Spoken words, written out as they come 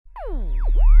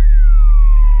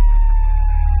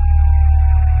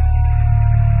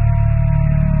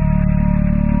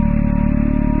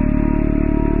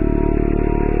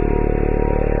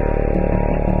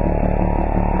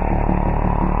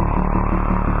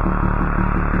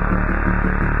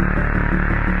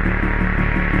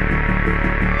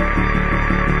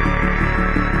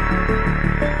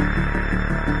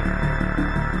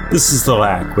This is The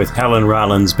Lack with Helen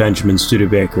Rollins, Benjamin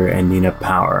Studebaker, and Nina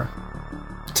Power.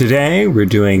 Today, we're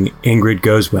doing Ingrid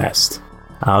Goes West.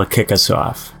 I'll kick us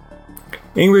off.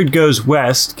 Ingrid Goes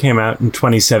West came out in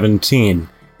 2017.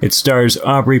 It stars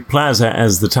Aubrey Plaza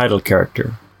as the title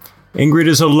character. Ingrid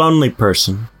is a lonely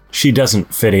person. She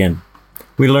doesn't fit in.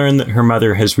 We learn that her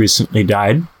mother has recently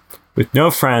died. With no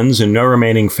friends and no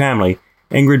remaining family,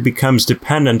 Ingrid becomes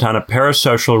dependent on a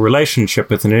parasocial relationship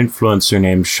with an influencer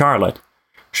named Charlotte.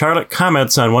 Charlotte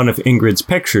comments on one of Ingrid's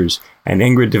pictures, and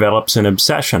Ingrid develops an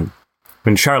obsession.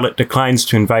 When Charlotte declines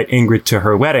to invite Ingrid to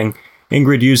her wedding,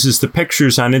 Ingrid uses the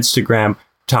pictures on Instagram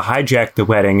to hijack the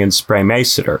wedding and spray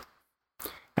mace at her.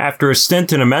 After a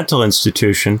stint in a mental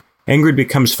institution, Ingrid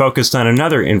becomes focused on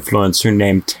another influencer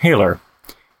named Taylor.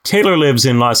 Taylor lives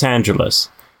in Los Angeles.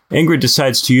 Ingrid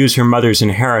decides to use her mother's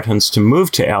inheritance to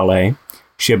move to LA.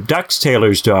 She abducts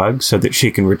Taylor's dog so that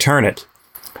she can return it.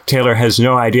 Taylor has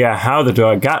no idea how the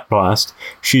dog got lost.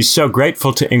 She's so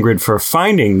grateful to Ingrid for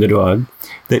finding the dog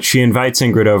that she invites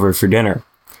Ingrid over for dinner.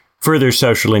 Further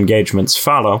social engagements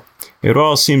follow. It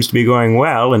all seems to be going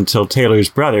well until Taylor's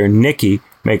brother, Nicky,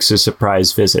 makes a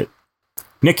surprise visit.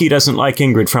 Nicky doesn't like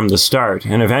Ingrid from the start,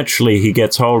 and eventually he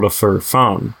gets hold of her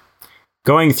phone.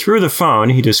 Going through the phone,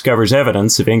 he discovers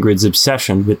evidence of Ingrid's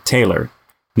obsession with Taylor.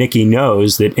 Nicky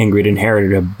knows that Ingrid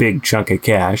inherited a big chunk of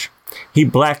cash. He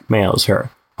blackmails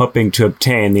her, hoping to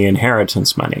obtain the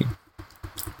inheritance money.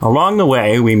 Along the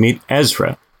way, we meet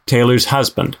Ezra, Taylor's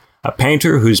husband, a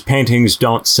painter whose paintings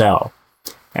don't sell.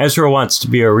 Ezra wants to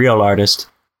be a real artist,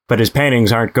 but his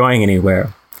paintings aren't going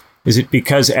anywhere. Is it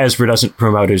because Ezra doesn't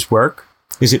promote his work?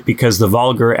 Is it because the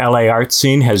vulgar LA art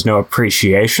scene has no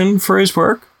appreciation for his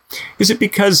work? Is it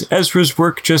because Ezra's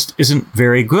work just isn't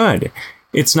very good?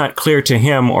 It's not clear to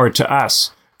him or to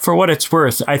us. For what it's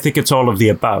worth, I think it's all of the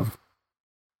above.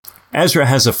 Ezra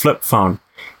has a flip phone.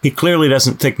 He clearly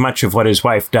doesn't think much of what his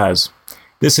wife does.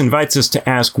 This invites us to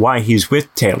ask why he's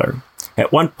with Taylor.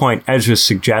 At one point, Ezra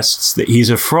suggests that he's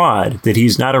a fraud, that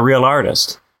he's not a real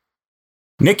artist.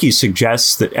 Nicky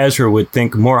suggests that Ezra would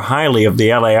think more highly of the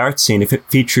LA art scene if it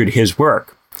featured his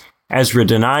work. Ezra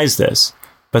denies this,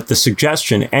 but the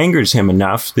suggestion angers him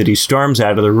enough that he storms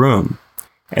out of the room.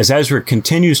 As Ezra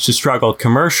continues to struggle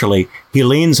commercially, he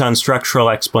leans on structural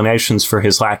explanations for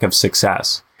his lack of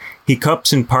success. He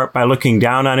copes in part by looking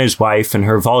down on his wife and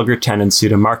her vulgar tendency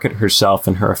to market herself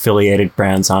and her affiliated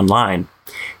brands online.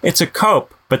 It's a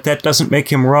cope, but that doesn't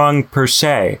make him wrong per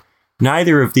se.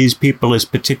 Neither of these people is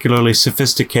particularly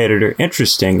sophisticated or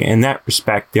interesting. In that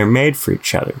respect, they're made for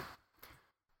each other.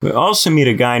 We also meet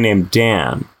a guy named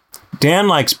Dan. Dan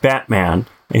likes Batman,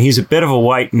 and he's a bit of a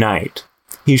white knight.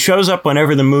 He shows up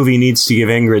whenever the movie needs to give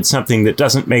Ingrid something that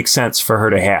doesn't make sense for her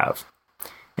to have.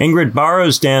 Ingrid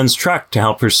borrows Dan's truck to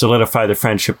help her solidify the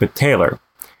friendship with Taylor.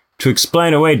 To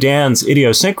explain away Dan's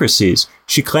idiosyncrasies,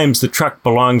 she claims the truck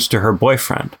belongs to her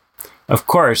boyfriend. Of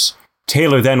course,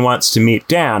 Taylor then wants to meet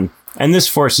Dan, and this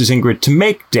forces Ingrid to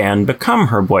make Dan become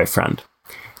her boyfriend.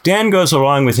 Dan goes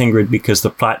along with Ingrid because the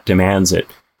plot demands it.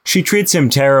 She treats him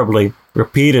terribly,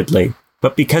 repeatedly,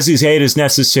 but because his aid is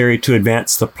necessary to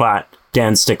advance the plot,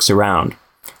 Dan sticks around.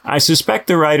 I suspect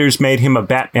the writers made him a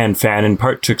Batman fan in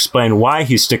part to explain why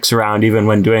he sticks around even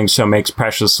when doing so makes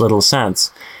precious little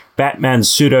sense. Batman's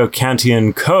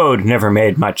pseudo-Kantian code never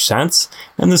made much sense,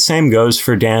 and the same goes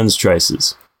for Dan's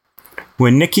choices.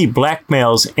 When Nicky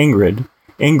blackmails Ingrid,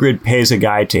 Ingrid pays a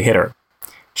guy to hit her.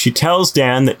 She tells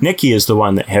Dan that Nicky is the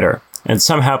one that hit her, and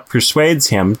somehow persuades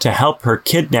him to help her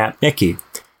kidnap Nicky.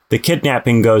 The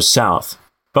kidnapping goes south.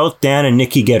 Both Dan and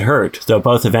Nicky get hurt, though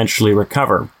both eventually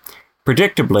recover.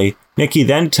 Predictably, Nicky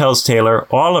then tells Taylor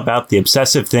all about the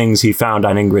obsessive things he found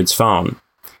on Ingrid's phone.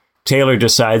 Taylor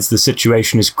decides the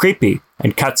situation is creepy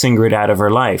and cuts Ingrid out of her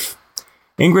life.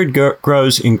 Ingrid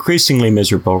grows increasingly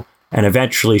miserable, and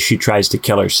eventually she tries to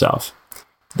kill herself.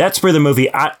 That's where the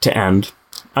movie ought to end.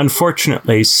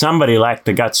 Unfortunately, somebody lacked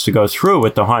the guts to go through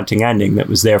with the haunting ending that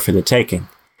was there for the taking.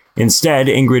 Instead,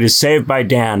 Ingrid is saved by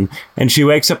Dan, and she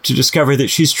wakes up to discover that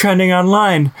she's trending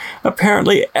online.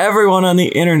 Apparently, everyone on the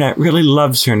internet really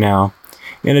loves her now.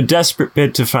 In a desperate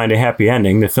bid to find a happy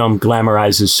ending, the film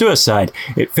glamorizes suicide.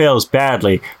 It fails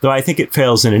badly, though I think it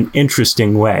fails in an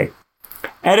interesting way.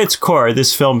 At its core,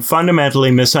 this film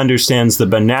fundamentally misunderstands the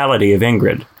banality of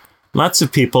Ingrid. Lots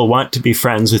of people want to be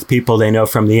friends with people they know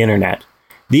from the internet.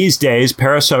 These days,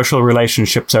 parasocial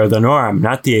relationships are the norm,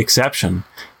 not the exception.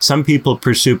 Some people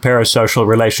pursue parasocial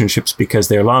relationships because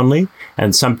they're lonely,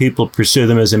 and some people pursue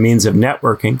them as a means of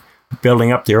networking,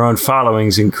 building up their own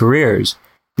followings and careers.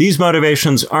 These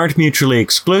motivations aren't mutually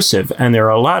exclusive, and there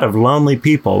are a lot of lonely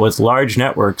people with large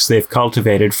networks they've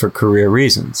cultivated for career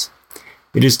reasons.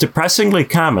 It is depressingly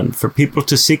common for people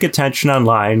to seek attention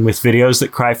online with videos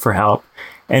that cry for help,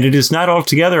 and it is not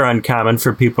altogether uncommon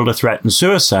for people to threaten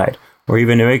suicide, or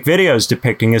even to make videos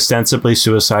depicting ostensibly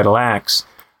suicidal acts.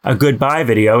 A goodbye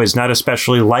video is not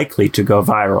especially likely to go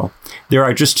viral. There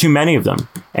are just too many of them,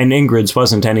 and Ingrid's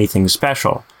wasn't anything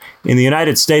special. In the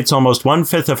United States, almost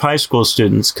 1/5 of high school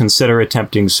students consider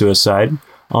attempting suicide.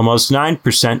 Almost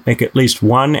 9% make at least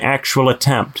one actual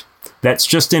attempt. That's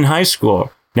just in high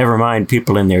school, never mind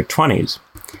people in their 20s.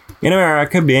 In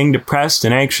America, being depressed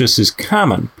and anxious is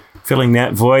common. Filling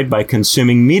that void by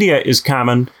consuming media is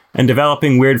common, and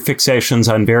developing weird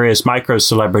fixations on various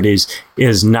micro-celebrities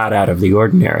is not out of the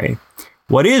ordinary.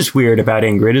 What is weird about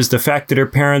Ingrid is the fact that her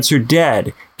parents are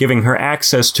dead, giving her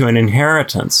access to an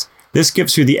inheritance. This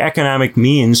gives her the economic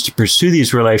means to pursue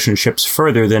these relationships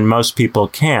further than most people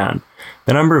can.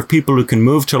 The number of people who can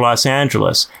move to Los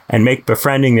Angeles and make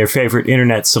befriending their favorite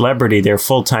internet celebrity their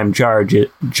full-time job,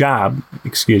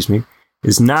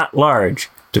 is not large,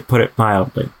 to put it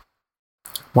mildly.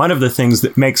 One of the things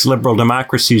that makes liberal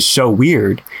democracies so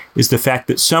weird is the fact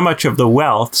that so much of the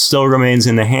wealth still remains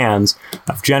in the hands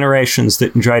of generations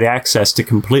that enjoyed access to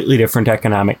completely different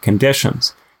economic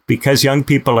conditions. Because young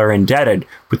people are indebted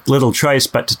with little choice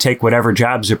but to take whatever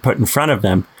jobs are put in front of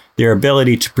them, their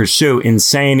ability to pursue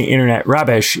insane internet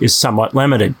rubbish is somewhat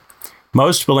limited.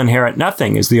 Most will inherit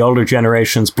nothing as the older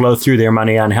generations blow through their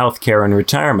money on healthcare and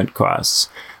retirement costs.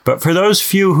 But for those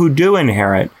few who do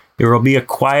inherit, there will be a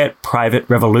quiet, private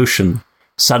revolution.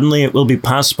 Suddenly it will be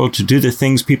possible to do the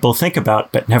things people think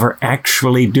about but never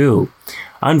actually do.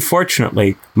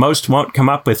 Unfortunately, most won't come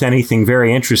up with anything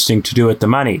very interesting to do with the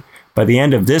money. By the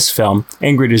end of this film,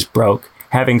 Ingrid is broke,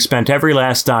 having spent every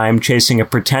last dime chasing a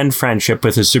pretend friendship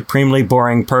with a supremely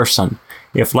boring person.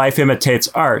 If life imitates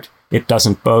art, it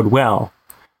doesn't bode well.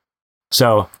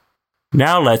 So,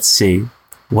 now let's see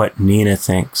what Nina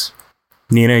thinks.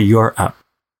 Nina, you're up.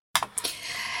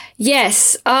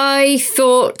 Yes, I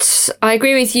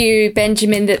agree with you,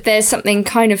 Benjamin, that there's something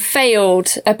kind of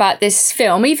failed about this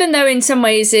film, even though in some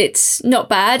ways it's not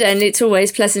bad and it's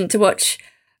always pleasant to watch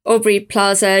Aubrey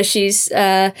Plaza.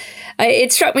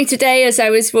 It struck me today as I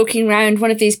was walking around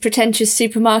one of these pretentious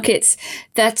supermarkets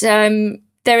that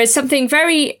there is something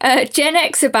very Gen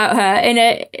X about her.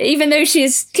 Even though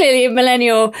she's clearly a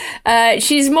millennial,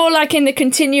 she's more like in the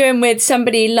continuum with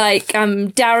somebody like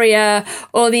Daria,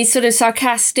 or these sort of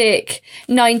sarcastic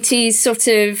 90s sort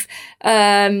of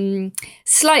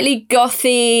slightly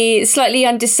gothy, slightly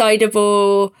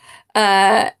undecidable,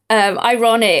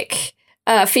 ironic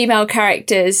female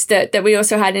characters that we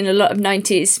also had in a lot of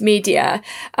 90s media.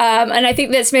 And I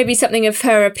think that's maybe something of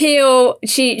her appeal.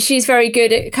 She's very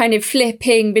good at kind of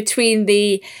flipping between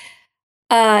the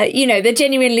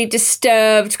genuinely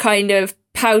disturbed kind of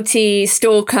pouty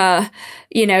stalker,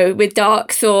 with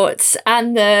dark thoughts,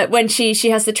 and when she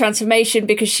has the transformation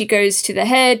because she goes to the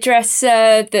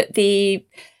hairdresser that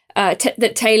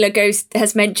that Taylor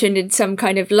has mentioned in some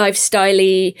kind of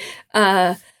lifestyle-y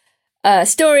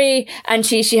story, and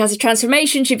she has a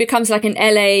transformation. She becomes like an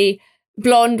LA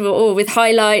blonde or with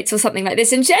highlights or something like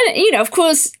this. And of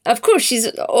course she's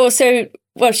also,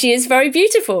 well, she is very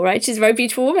beautiful, right? She's a very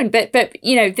beautiful woman, but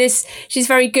she's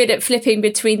very good at flipping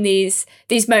between these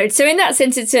modes. So in that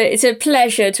sense, it's a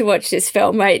pleasure to watch this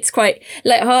film, right? It's quite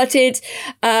lighthearted.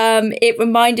 It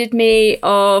reminded me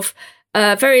of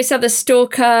various other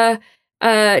stalker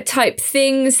type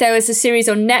things. There was a series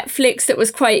on Netflix that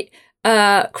was quite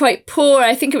poor.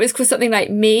 I think it was called something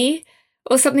like Me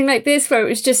or something like this, where it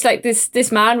was just like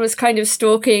this man was kind of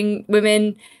stalking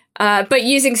women, but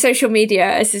using social media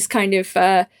as this kind of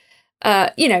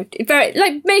very,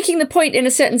 like, making the point in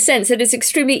a certain sense that it's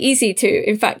extremely easy to,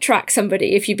 in fact, track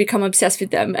somebody if you become obsessed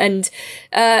with them. And,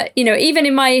 even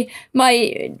in my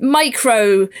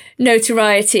micro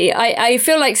notoriety, I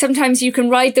feel like sometimes you can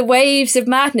ride the waves of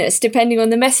madness depending on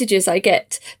the messages I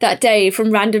get that day from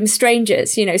random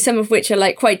strangers, some of which are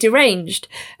like quite deranged.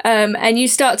 And you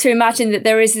start to imagine that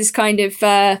there is this kind of,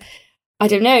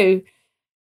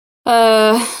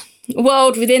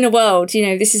 world within a world.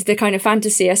 This is the kind of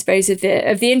fantasy, I suppose, of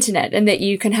the internet, and that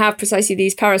you can have precisely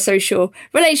these parasocial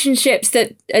relationships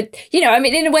that,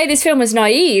 in a way, this film is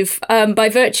naive by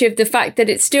virtue of the fact that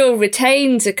it still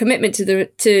retains a commitment to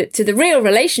the real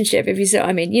relationship, if you see what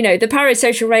I mean. The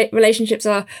parasocial relationships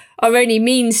are only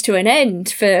means to an end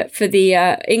for the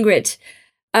Ingrid,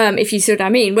 if you see what I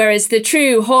mean. Whereas the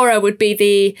true horror would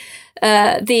be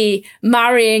the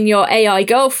marrying your AI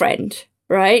girlfriend,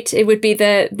 right? It would be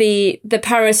the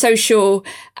parasocial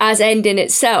as end in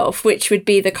itself, which would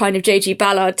be the kind of J.G.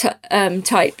 Ballard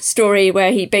type story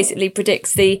where he basically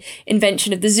predicts the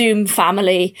invention of the Zoom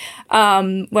family,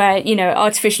 where, you know,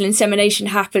 artificial insemination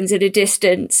happens at a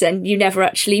distance and you never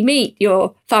actually meet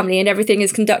your family and everything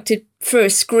is conducted through a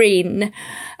screen.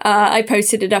 I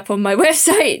posted it up on my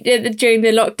website during the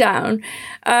lockdown.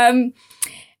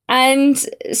 And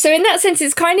so in that sense,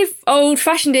 it's kind of old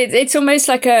fashioned. It's almost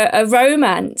like a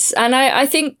romance. And I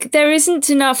think there isn't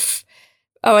enough,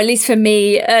 or at least for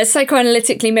me,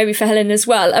 psychoanalytically, maybe for Helen as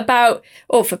well,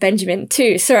 or for Benjamin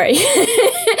too, sorry,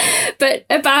 but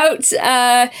about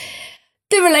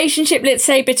the relationship, let's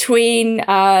say, between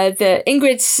the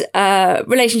Ingrid's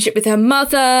relationship with her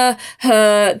mother,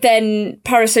 her then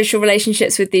parasocial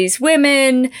relationships with these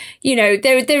women. You know,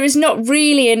 there is not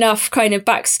really enough kind of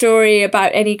backstory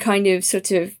about any kind of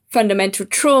sort of fundamental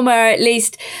trauma, at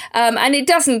least, and it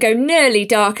doesn't go nearly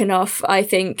dark enough, I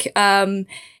think.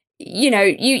 You know,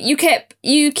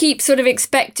 you keep sort of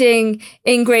expecting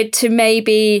Ingrid to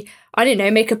maybe, I don't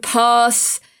know, make a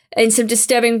pass in some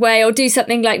disturbing way, or do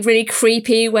something like really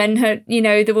creepy when her, you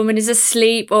know, the woman is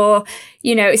asleep, or,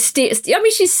 you know,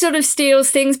 she sort of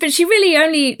steals things, but she really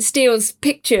only steals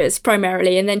pictures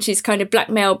primarily. And then she's kind of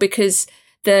blackmailed because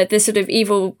the sort of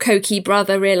evil, cokey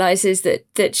brother realizes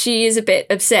that she is a bit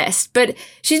obsessed, but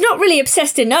she's not really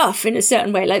obsessed enough in a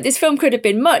certain way. Like, this film could have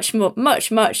been much more,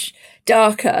 much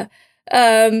darker.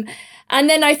 And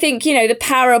then I think, you know, the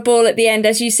parable at the end,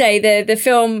 as you say, the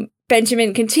film,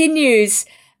 Benjamin, continues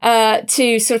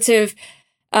to sort of,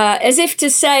 as if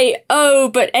to say, oh,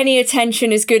 but any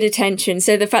attention is good attention.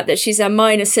 So the fact that she's a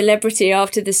minor celebrity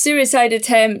after the suicide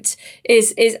attempt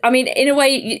is, I mean, in a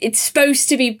way, it's supposed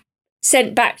to be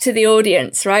sent back to the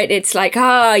audience, right? It's like,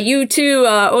 you too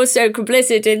are also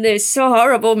complicit in this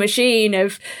horrible machine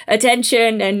of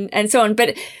attention and so on.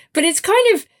 But it's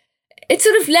kind of, it's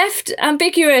sort of left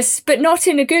ambiguous, but not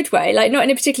in a good way, like not in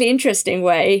a particularly interesting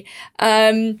way.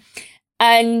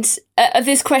 And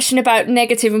this question about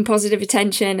negative and positive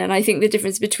attention, and I think the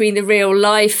difference between the real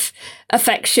life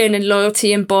affection and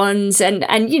loyalty and bonds, and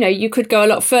you know, you could go a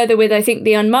lot further with, I think,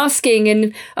 the unmasking.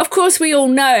 And of course, we all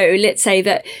know, let's say,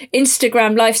 that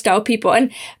Instagram lifestyle people,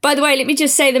 and by the way, let me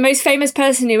just say, the most famous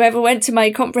person who ever went to my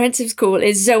comprehensive school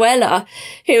is Zoella,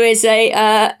 who is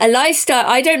a lifestyle.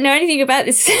 I don't know anything about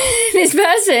this this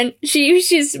person.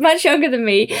 She's much younger than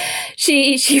me.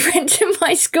 She went to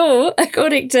my school,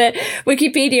 according to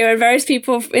Wikipedia and various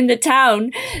people in the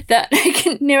town that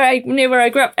near where I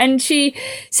grew up, and she's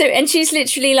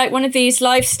literally like one of these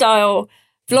lifestyle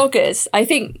vloggers. I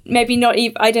think maybe not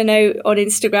even, I don't know, on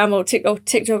Instagram or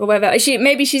TikTok or whatever. She's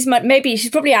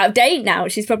probably out of date now.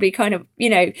 She's probably kind of, you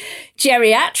know,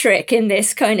 geriatric in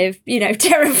this kind of, you know,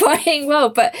 terrifying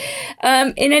world. But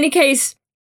in any case,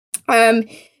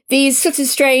 these sort of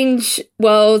strange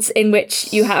worlds in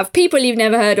which you have people you've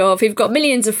never heard of who've got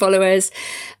millions of followers,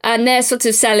 and they're sort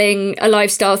of selling a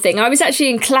lifestyle thing. I was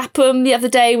actually in Clapham the other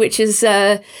day, which is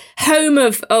home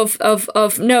of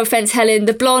no offense, Helen,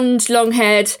 the blonde,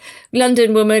 long-haired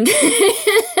London woman.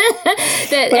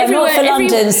 I'm not for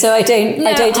London, so I don't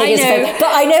take it as a,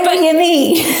 but I know what you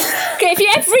mean.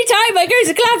 Every time I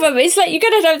go to Clapham, it's like you're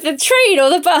going to have the train or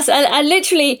the bus, and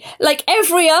literally, like,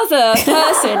 every other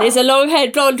person is a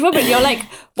long-haired blonde woman. You're like,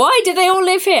 why do they all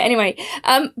live here? Anyway,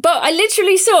 but I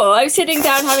literally I was sitting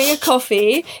down having a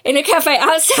coffee in a cafe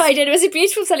outside, and it was a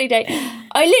beautiful sunny day.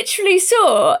 I literally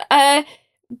saw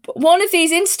one of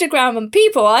these Instagram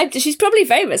people, she's probably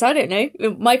famous, I don't know,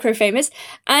 micro famous,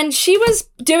 and she was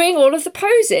doing all of the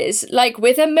poses, like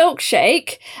with a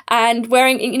milkshake and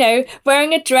wearing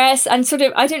a dress and sort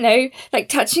of, I don't know, like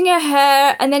touching her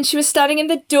hair, and then she was standing in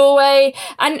the doorway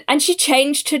and she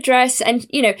changed her dress, and,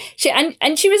 you know, she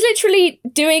was literally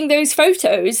doing those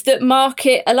photos that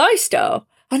market a lifestyle.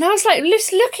 And I was like,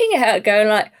 just looking at her going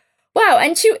like, wow.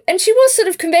 And she was sort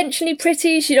of conventionally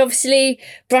pretty. She'd obviously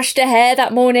brushed her hair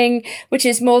that morning, which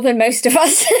is more than most of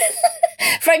us,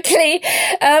 frankly.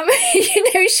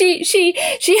 You know,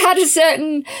 she had a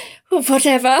certain,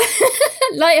 whatever,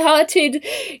 lighthearted,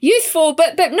 youthful,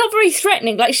 but not very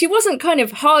threatening. Like, she wasn't kind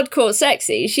of hardcore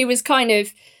sexy. She was kind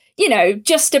of, you know,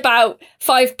 just about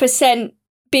 5%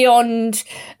 beyond,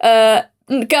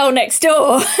 girl next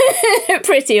door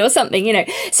pretty or something, you know.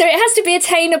 So it has to be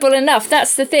attainable enough.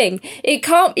 That's the thing. You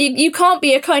can't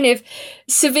be a kind of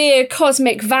severe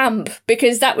cosmic vamp,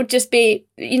 because that would just be,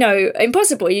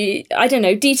 impossible. I don't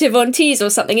know, Dieter von Teese or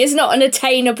something. It's not an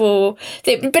attainable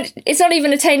thing, but it's not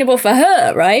even attainable for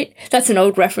her, right? That's an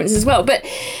old reference as well. But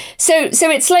so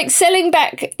it's like selling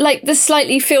back like the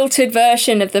slightly filtered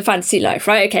version of the fantasy life,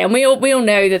 right? Okay, and we all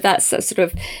know that that's sort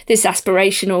of this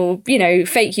aspirational,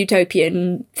 fake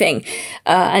utopian thing,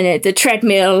 and the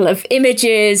treadmill of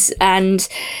images and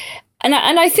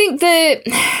I think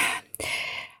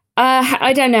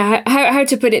I don't know how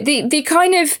to put it. The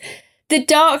kind of the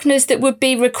darkness that would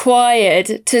be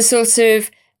required to sort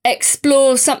of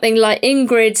explore something like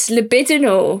Ingrid's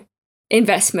libidinal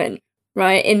investment,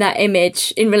 right, in that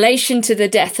image in relation to the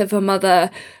death of her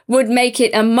mother would make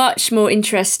it a much more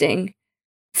interesting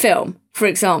film. For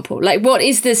example, like, what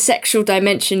is the sexual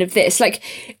dimension of this? Like,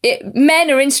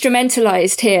 men are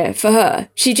instrumentalized here for her.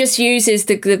 She just uses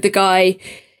the guy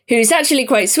who's actually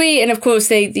quite sweet. And of course,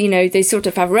 they sort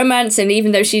of have romance. And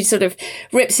even though she sort of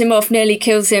rips him off, nearly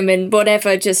kills him and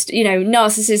whatever, just,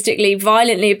 narcissistically,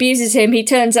 violently abuses him, he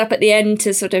turns up at the end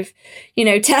to sort of,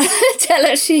 tell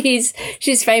her she's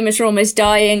famous for almost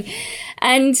dying.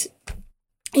 And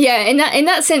yeah, in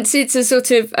that sense, it's a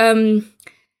sort of,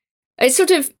 it's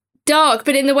sort of dark,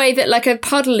 but in the way that like a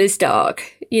puddle is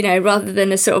dark, rather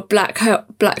than a sort of black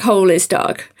hole is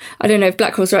dark. I don't know if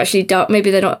black holes are actually dark.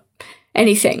 Maybe they're not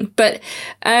anything, but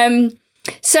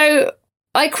so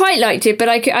I quite liked it, but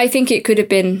I think it could have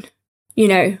been,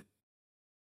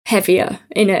 heavier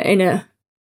in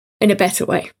a better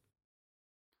way.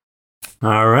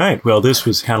 All right. Well, this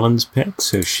was Helen's pick,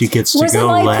 so she gets to go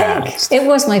last. Pick? It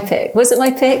was my pick. Was it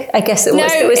my pick? I guess it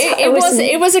was. No,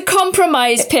 it was a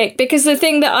compromise pick, because the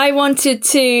thing that I wanted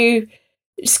to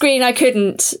screen, I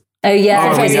couldn't. Oh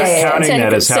yeah. We're not counting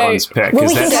that as Helen's pick. Well,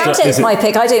 we can count it as my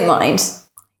pick. I don't mind.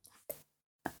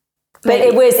 But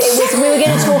it was. We were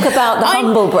going to talk about the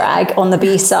humble brag on the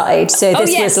B side. So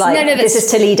this was like this is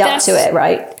to lead up to it,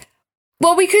 right?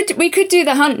 Well, we could do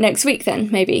the hunt next week then,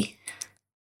 maybe.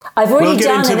 I've already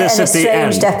done an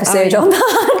estranged episode on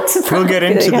that. We'll get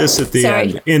into this at the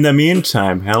end. In the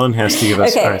meantime, Helen has to give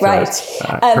us her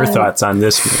thoughts on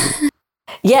this movie.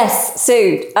 Yes, so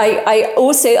I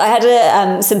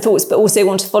had some thoughts, but also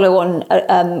want to follow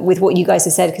on with what you guys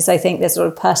have said, because I think there's sort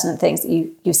of pertinent things that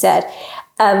you said.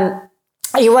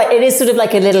 You're right, it is sort of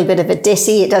like a little bit of a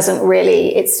ditty. It doesn't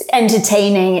really, it's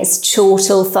entertaining, it's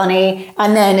chortle, funny,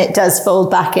 and then it does fold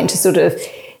back into sort of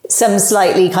some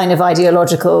slightly kind of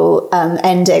ideological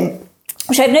ending,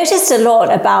 which I've noticed a lot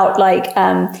about like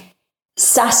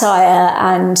satire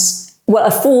and, well,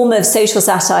 a form of social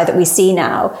satire that we see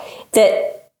now,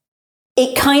 that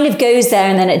it kind of goes there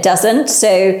and then it doesn't.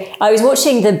 So I was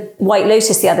watching The White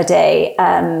Lotus the other day,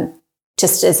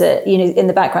 just as a, in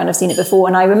the background, I've seen it before.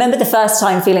 And I remember the first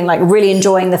time feeling like really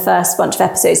enjoying the first bunch of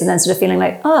episodes and then sort of feeling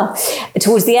like,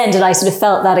 towards the end. And I sort of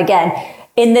felt that again,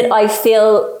 in that I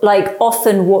feel like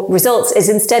often what results is,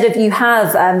 instead of you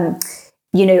have, an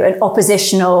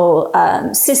oppositional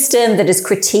system that is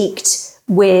critiqued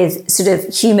with sort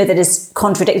of humor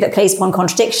that plays upon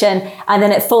contradiction, and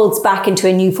then it folds back into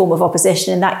a new form of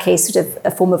opposition, in that case, sort of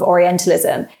a form of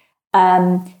Orientalism.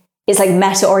 It's like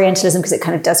meta-Orientalism, because it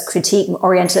kind of does critique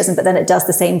Orientalism, but then it does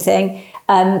the same thing.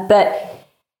 But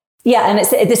yeah, and it's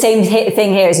the same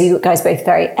thing here, as you guys both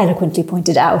very eloquently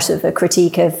pointed out, of a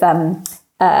critique of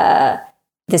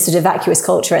this sort of vacuous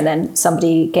culture, and then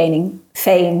somebody gaining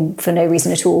fame for no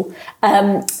reason at all.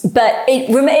 But it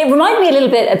reminded me a little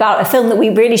bit about a film that we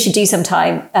really should do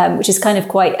sometime, which is kind of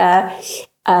quite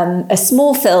a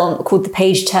small film called The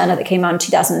Page Turner, that came out in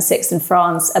 2006 in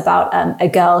France, about a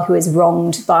girl who is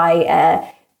wronged by a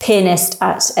pianist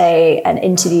at an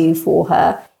interview for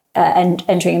her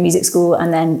entering a music school,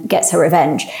 and then gets her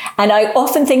revenge. And I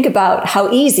often think about how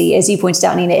easy, as you pointed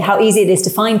out, Nina, how easy it is to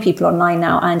find people online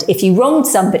now. And if you wronged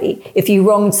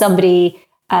somebody,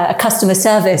 a customer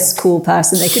service call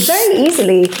person, they could very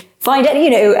easily find it,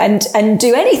 and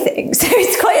do anything. So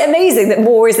it's quite amazing that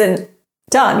more isn't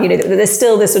done, that there's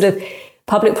still this sort of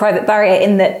public-private barrier,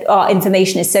 in that our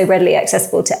information is so readily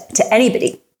accessible to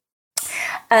anybody.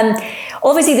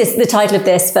 Obviously, the title of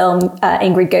this film,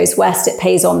 Ingrid Goes West, it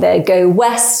plays on the Go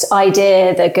West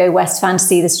idea, the Go West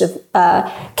fantasy, the sort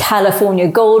of California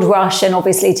gold rush. And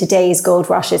obviously today's gold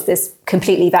rush is this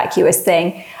completely vacuous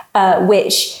thing,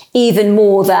 which, even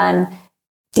more than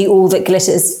the all that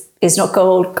glitters is not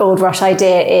gold rush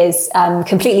idea, is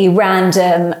completely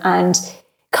random and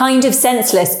kind of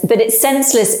senseless, but it's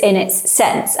senseless in its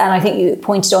sense. And I think you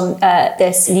pointed on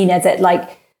this, Nina, that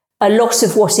like a lot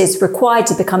of what is required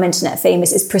to become internet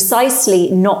famous is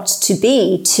precisely not to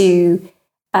be too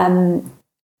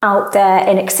out there,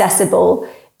 inaccessible,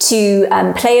 to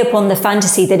play upon the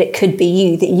fantasy that it could be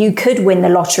you, that you could win the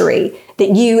lottery,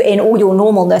 that you, in all your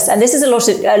normalness, and this is a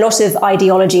lot of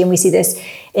ideology, and we see this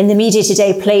in the media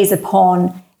today, plays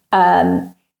upon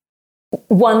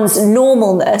one's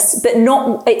normalness, but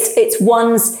not it's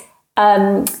one's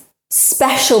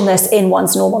specialness in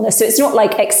one's normalness. So it's not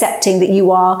like accepting that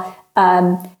you are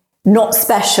not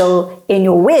special in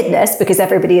your weirdness, because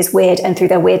everybody is weird and through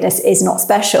their weirdness is not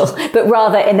special, but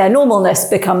rather in their normalness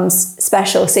becomes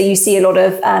special. So you see a lot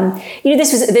of,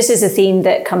 this is a theme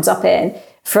that comes up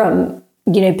from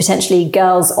potentially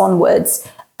girls onwards,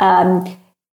 the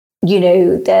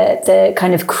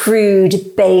kind of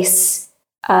crude, base,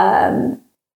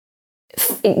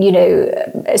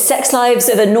 sex lives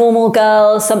of a normal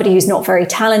girl, somebody who's not very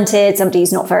talented, somebody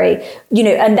who's not very,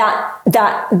 and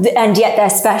and yet they're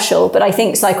special. But I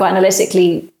think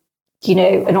psychoanalytically,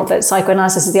 not that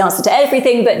psychoanalysis is the answer to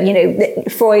everything, but,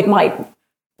 Freud might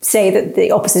say that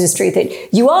the opposite is true,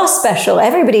 that you are special.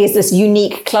 Everybody is this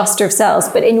unique cluster of cells,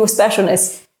 but in your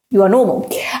specialness, you are normal.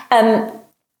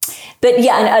 But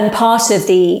yeah, and part of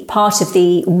the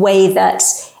way that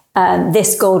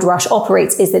this gold rush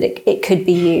operates is that it could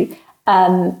be you.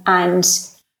 And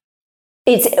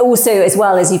it's also, as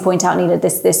well, as you point out, Nina,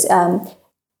 this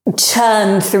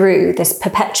churn through, this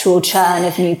perpetual churn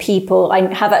of new people.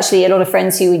 I have actually a lot of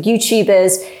friends who are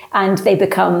YouTubers, and they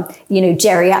become,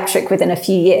 geriatric within a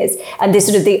few years. And this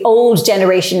sort of the old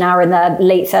generation now are in their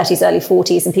late 30s, early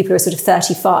 40s, and people who are sort of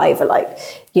 35 are like,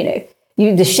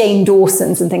 the Shane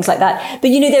Dawsons and things like that. But,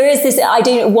 there is this,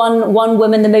 one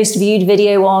woman, the most viewed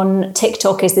video on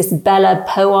TikTok is this Bella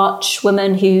Poarch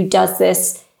woman who does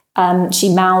this. She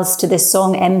mouths to this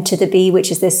song, M to the B, which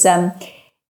is this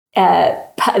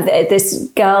this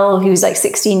girl who's like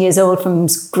 16 years old from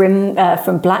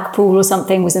Blackpool or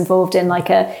something, was involved in like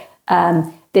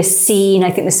this scene, I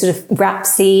think this sort of rap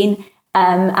scene.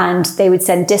 And they would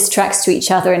send diss tracks to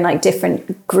each other in like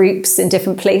different groups in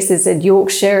different places in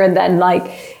Yorkshire. And then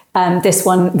this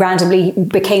one randomly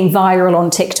became viral on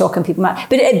TikTok and people, but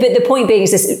the point being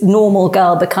is this normal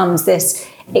girl becomes this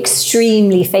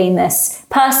extremely famous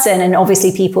person. And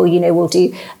obviously people, will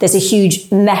do, there's a huge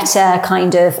meta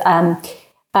kind of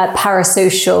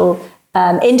parasocial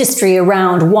industry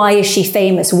around why is she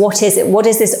famous? What is it? What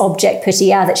is this object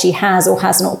Putia that she has or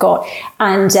has not got?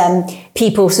 And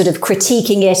people sort of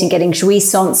critiquing it and getting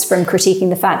jouissance from critiquing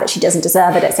the fact that she doesn't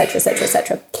deserve it, etc., etc.,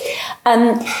 etc.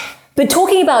 But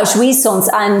talking about jouissance,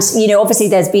 and obviously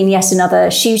there's been yet another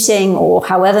shooting, or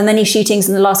however many shootings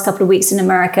in the last couple of weeks in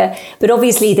America. But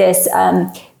obviously this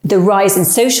the rise in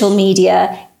social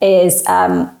media is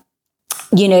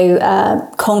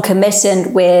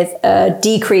concomitant with a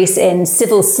decrease in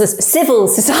civil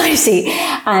society,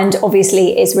 and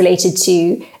obviously is related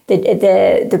to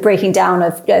the breaking down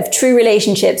of true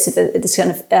relationships, of this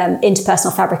kind of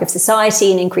interpersonal fabric of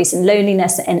society, an increase in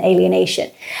loneliness and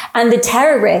alienation. And the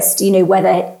terrorist,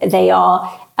 whether they are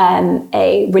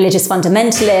a religious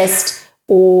fundamentalist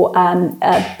or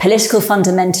a political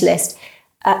fundamentalist,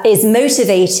 is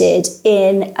motivated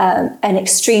in an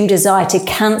extreme desire to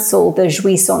cancel the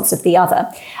jouissance of the other.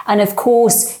 And of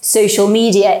course, social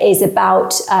media is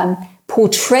about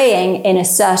portraying in a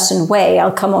certain way.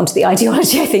 I'll come on to the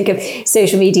ideology, I think, of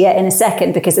social media in a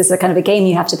second, because it's a kind of a game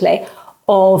you have to play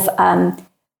of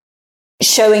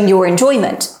showing your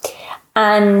enjoyment.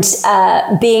 And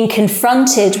being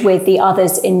confronted with the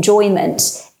other's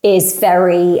enjoyment is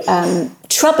very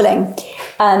troubling,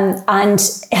 and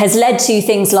has led to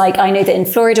things like, I know that in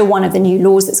Florida, one of the new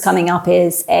laws that's coming up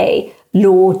is a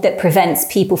law that prevents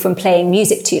people from playing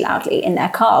music too loudly in their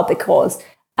car, because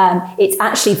it's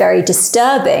actually very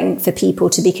disturbing for people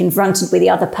to be confronted with the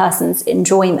other person's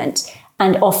enjoyment.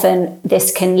 And often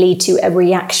this can lead to a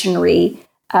reactionary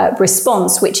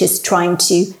response, which is trying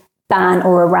to ban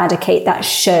or eradicate that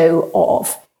show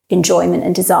of enjoyment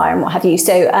and desire and what have you.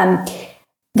 So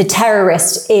the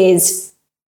terrorist is,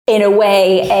 in a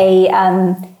way,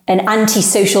 an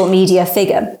anti-social media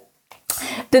figure.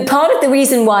 But part of the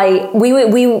reason why we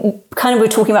kind of were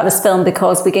talking about this film,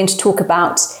 because we're going to talk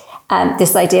about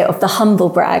this idea of the humble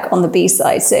brag on the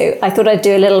B-side. So I thought I'd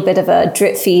do a little bit of a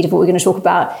drip feed of what we're going to talk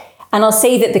about. And I'll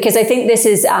save it because I think this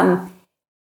is,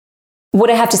 what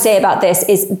I have to say about this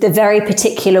is the very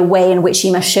particular way in which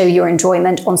you must show your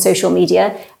enjoyment on social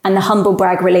media. And the humble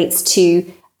brag relates to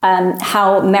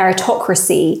how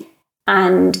meritocracy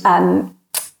and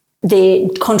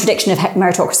the contradiction of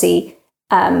meritocracy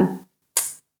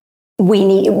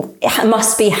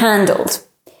must be handled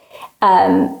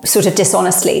sort of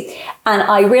dishonestly. And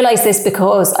I realize this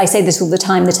because I say this all the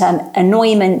time, the term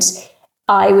annoyment.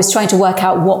 I was trying to work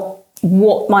out what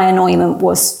what my annoyance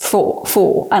was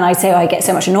for. And I'd say, I get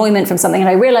so much annoyance from something. And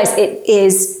I realized it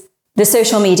is the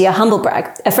social media humble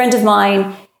brag. A friend of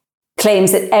mine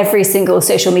claims that every single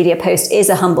social media post is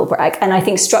a humble brag. And I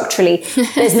think structurally,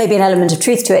 there's maybe an element of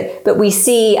truth to it. But we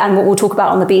see, and what we'll talk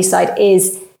about on the B side,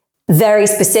 is very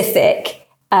specific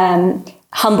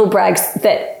humble brags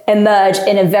that emerge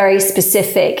in a very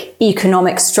specific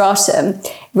economic stratum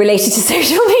related to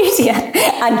social media.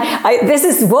 And this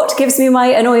is what gives me my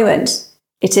annoyance.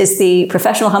 It is the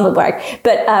professional humble brag.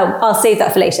 But I'll save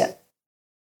that for later.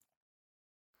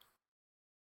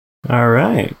 All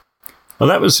right. Well,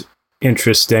 that was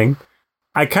interesting.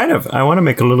 I want to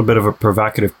make a little bit of a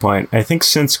provocative point. I think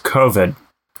since COVID,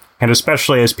 and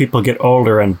especially as people get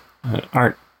older and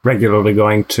aren't regularly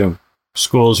going to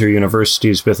schools or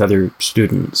universities with other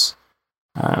students,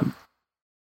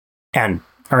 and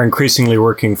are increasingly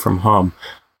working from home,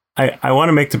 I want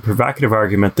to make the provocative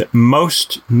argument that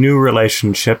most new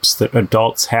relationships that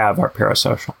adults have are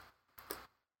parasocial.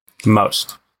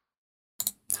 Most.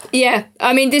 Yeah,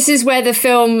 I mean, this is where the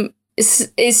film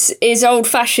is old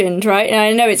fashioned, right? And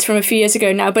I know it's from a few years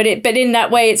ago now, but in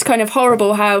that way, it's kind of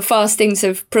horrible how fast things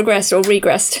have progressed or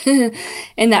regressed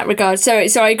in that regard. So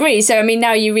I agree. So I mean,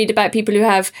 now you read about people who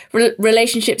have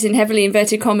relationships in heavily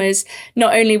inverted commas,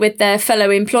 not only with their fellow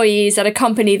employees at a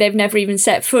company they've never even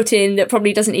set foot in, that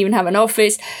probably doesn't even have an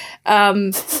office,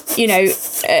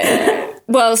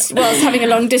 whilst having a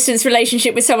long distance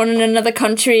relationship with someone in another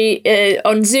country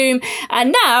on Zoom.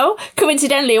 And now,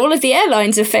 coincidentally, all of the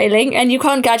airlines are failing and you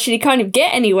can't actually kind of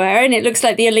get anywhere. And it looks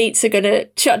like the elites are going to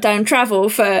shut down travel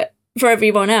for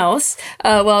everyone else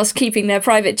whilst keeping their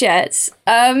private jets.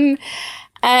 So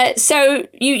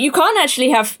you can't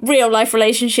actually have real life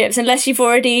relationships unless you've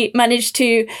already managed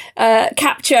to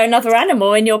capture another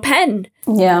animal in your pen.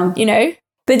 Yeah. You know?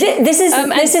 But this is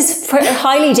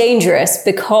highly dangerous,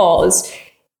 because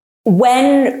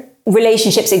when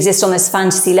relationships exist on this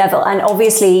fantasy level, and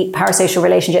obviously parasocial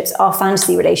relationships are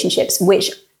fantasy relationships,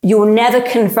 which you're never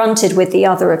confronted with the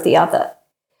other of the other.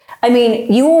 I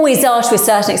mean, you always are to a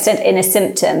certain extent in a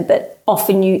symptom, but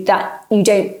often you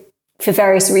don't, for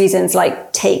various reasons,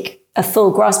 like take a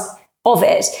full grasp of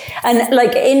it. And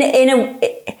like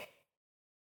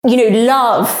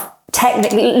love.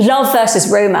 Technically, love versus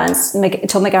romance.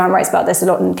 Tom McGowan writes about this a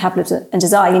lot in Capitalism and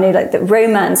Desire. Like that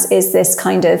romance is this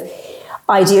kind of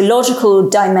ideological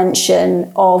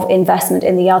dimension of investment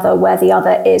in the other, where the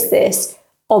other is this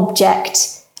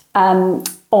object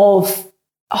of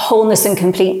wholeness and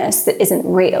completeness that isn't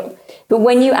real. But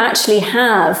when you actually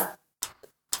have,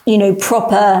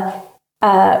 proper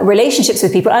relationships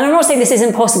with people, and I'm not saying this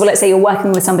isn't possible. Let's say you're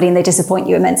working with somebody and they disappoint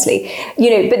you immensely,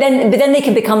 but then they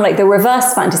can become like the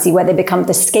reverse fantasy, where they become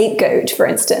the scapegoat, for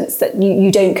instance, that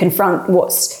you don't confront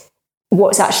what's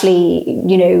actually,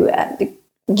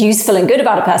 useful and good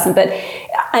about a person. But,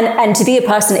 and to be a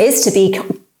person is to be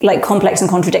like complex and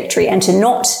contradictory, and to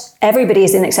not everybody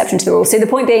is an exception to the rule. So the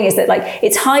point being is that like,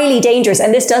 it's highly dangerous.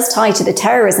 And this does tie to the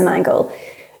terrorism angle,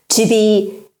 to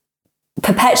be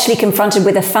perpetually confronted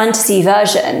with a fantasy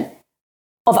version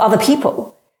of other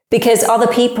people, because other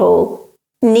people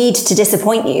need to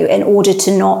disappoint you in order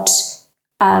to not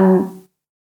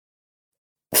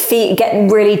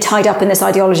get really tied up in this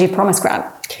ideology of promise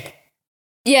grab.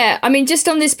 Yeah, I mean, just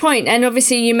on this point, and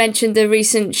obviously you mentioned the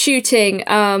recent shooting,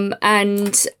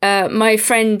 and my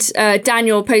friend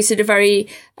Daniel posted a very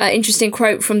interesting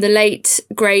quote from the late,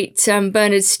 great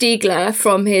Bernard Stiegler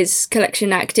from his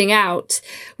collection Acting Out,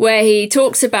 where he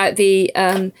talks about the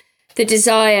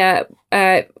desire,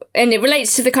 and it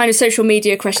relates to the kind of social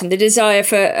media question, the desire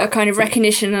for a kind of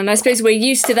recognition. And I suppose we're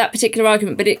used to that particular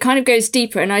argument, but it kind of goes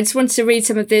deeper. And I just wanted to read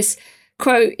some of this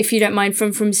quote, if you don't mind,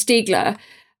 from Stiegler.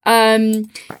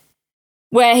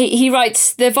 Where he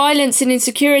writes, "The violence and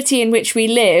insecurity in which we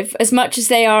live, as much as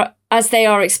they are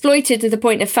exploited to the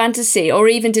point of fantasy or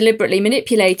even deliberately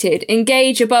manipulated,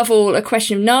 engage above all a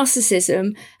question of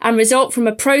narcissism and result from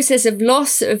a process of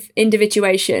loss of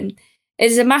individuation.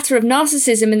 It is a matter of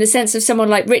narcissism in the sense of someone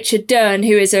like Richard Dern,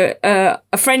 who is a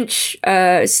French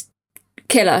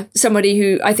killer, somebody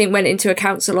who I think went into a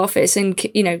council office and,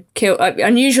 killed,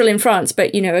 unusual in France,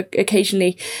 but,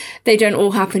 occasionally they don't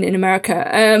all happen in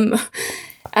America.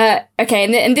 Okay.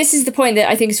 And this is the point that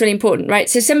I think is really important, right?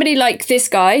 So somebody like this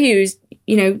guy who's,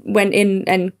 went in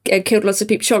and killed lots of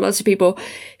people, shot lots of people,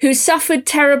 who suffered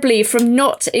terribly from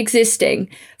not existing,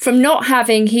 from not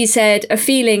having, he said, a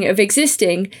feeling of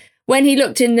existing. When he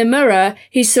looked in the mirror,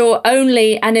 he saw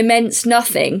only an immense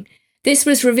nothing. This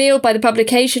was revealed by the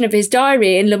publication of his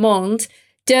diary in Le Monde.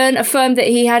 Dern affirmed that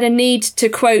he had a need to,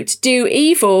 quote, do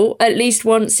evil at least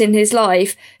once in his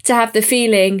life to have the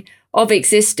feeling of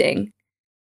existing.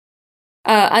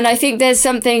 And I think there's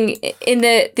something in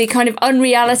the kind of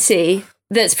unreality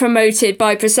that's promoted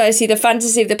by precisely the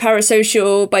fantasy of the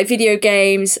parasocial, by video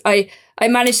games. I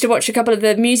managed to watch a couple of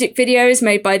the music videos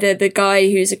made by the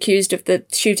guy who's accused of the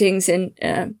shootings in,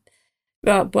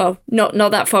 not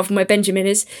that far from where Benjamin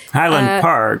is. Highland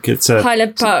Park. It's a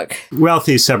Highland Park,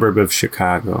 wealthy suburb of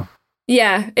Chicago.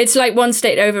 Yeah, it's like one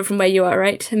state over from where you are,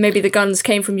 right? And maybe the guns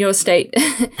came from your state.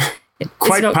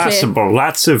 Quite possible. Clear.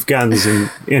 Lots of guns in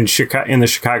the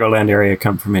Chicagoland area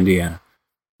come from Indiana.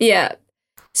 Yeah.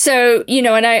 So,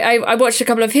 and I watched a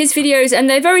couple of his videos, and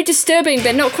they're very disturbing,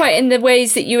 but not quite in the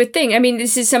ways that you would think. I mean,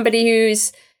 this is somebody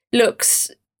who's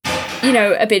looks,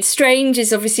 a bit strange,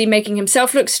 is obviously making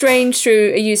himself look strange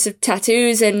through a use of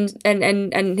tattoos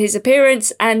and his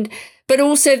appearance. But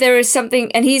also there is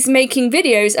something, and he's making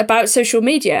videos about social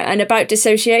media and about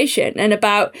dissociation and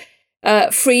about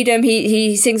freedom.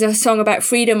 He sings a song about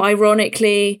freedom,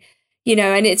 ironically,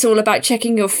 and it's all about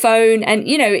checking your phone. And,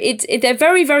 they're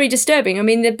very, very disturbing. I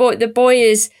mean,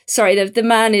 the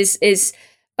man is he's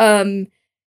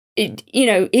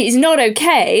not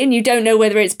okay. And you don't know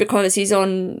whether it's because he's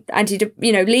on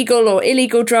legal or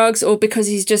illegal drugs, or because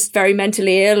he's just very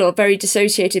mentally ill or very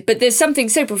dissociated. But there's something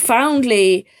so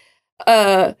profoundly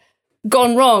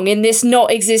gone wrong in this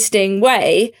not existing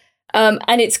way.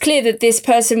 And it's clear that this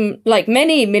person, like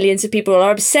many millions of people, are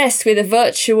obsessed with a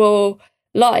virtual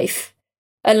life,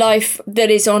 a life that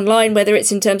is online, whether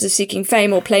it's in terms of seeking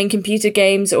fame or playing computer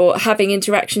games or having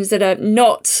interactions that are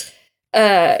not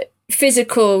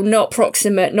physical, not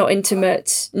proximate, not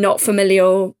intimate, not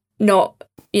familial, not,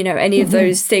 any of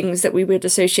those things that we would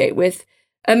associate with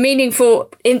a meaningful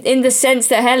in the sense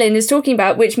that Helen is talking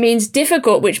about, which means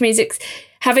difficult, which means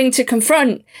having to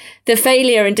confront the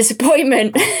failure and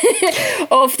disappointment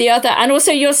of the other, and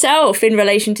also yourself in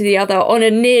relation to the other on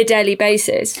a near daily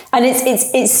basis. And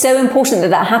it's so important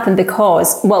that happened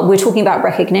because, well, we're talking about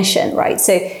recognition, right?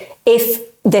 So if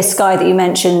this guy that you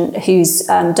mentioned, whose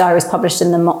diary was published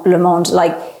in the Le Monde,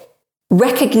 like,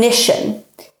 recognition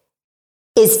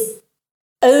is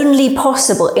only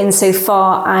possible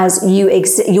insofar as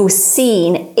you're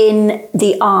seen in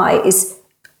the eyes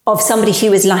of somebody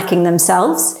who is lacking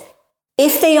themselves.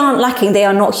 If they aren't lacking, they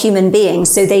are not human beings,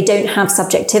 so they don't have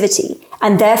subjectivity.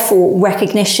 And therefore,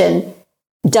 recognition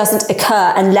doesn't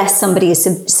occur unless somebody is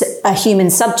a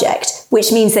human subject,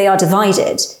 which means they are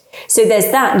divided. So there's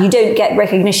that. You don't get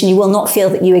recognition. You will not feel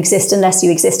that you exist unless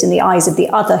you exist in the eyes of the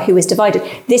other who is divided.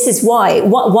 This is why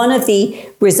one of the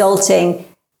resulting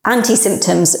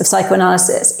anti-symptoms of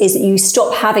psychoanalysis is that you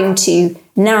stop having to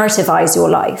narrativize your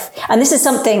life. And this is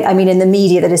something, in the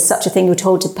media, that is such a thing. You're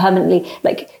told to permanently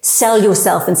sell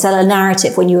yourself and sell a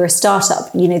narrative when you're a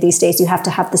startup. These days you have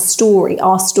to have the story,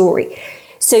 our story.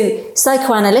 So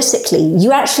psychoanalytically,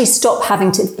 you actually stop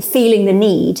feeling the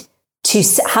need to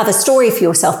have a story for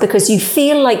yourself, because you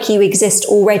feel like you exist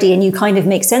already and you kind of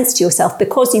make sense to yourself,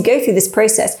 because you go through this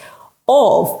process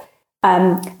of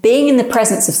being in the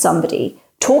presence of somebody,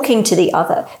 talking to the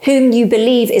other, whom you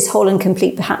believe is whole and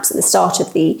complete, perhaps at the start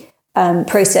of the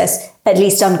process, at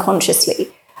least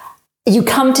unconsciously. You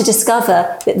come to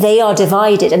discover that they are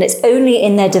divided, and it's only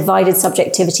in their divided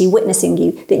subjectivity witnessing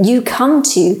you that you come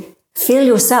to feel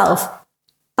yourself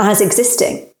as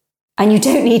existing. And you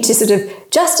don't need to sort of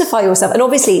justify yourself. And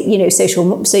obviously,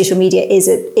 social media is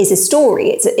a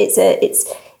story.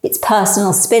 It's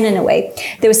personal spin in a way.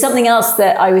 There was something else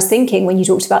that I was thinking when you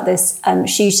talked about this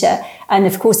shooter. And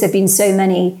of course, there have been so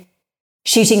many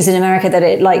shootings in America that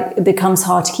it becomes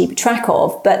hard to keep track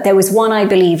of. But there was one, I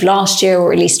believe, last year,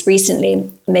 or at least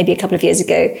recently, maybe a couple of years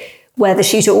ago, where the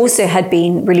shooter also had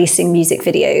been releasing music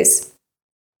videos.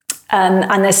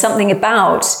 And there's something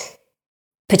about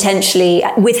potentially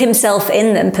with himself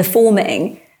in them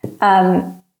performing.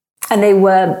 And they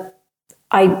were,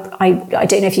 I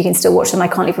don't know if you can still watch them. I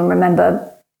can't even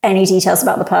remember any details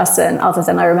about the person other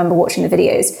than I remember watching the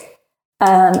videos.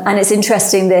 And it's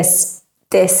interesting, this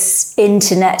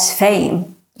internet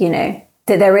fame, that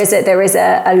there is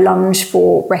a lunge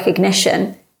for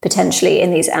recognition potentially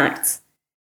in these acts.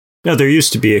 No, there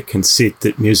used to be a conceit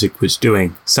that music was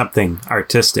doing something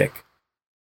artistic.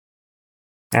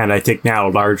 And I think now,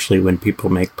 largely, when people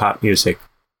make pop music,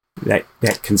 that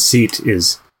conceit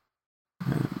is...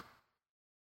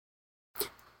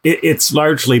 it's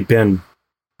largely been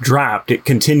dropped. It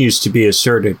continues to be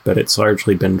asserted, but it's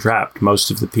largely been dropped. Most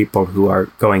of the people who are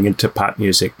going into pop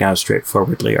music now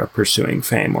straightforwardly are pursuing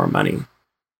fame or money,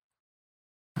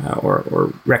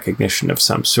 or recognition of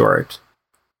some sort.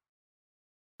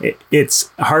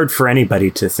 It's hard for anybody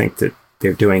to think that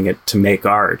they're doing it to make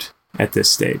art at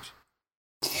this stage.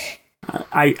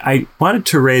 I wanted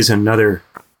to raise another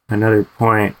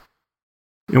point.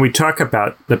 And we talk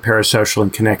about the parasocial in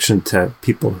connection to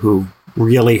people who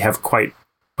really have quite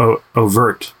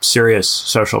overt, serious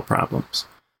social problems.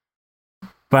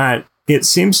 But it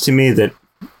seems to me that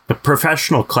the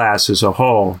professional class as a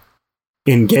whole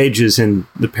engages in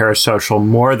the parasocial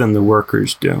more than the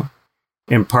workers do,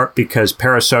 in part because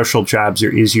parasocial jobs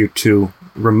are easier to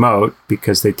remote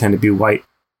because they tend to be white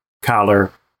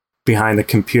collar, behind the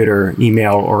computer,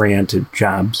 email-oriented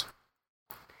jobs.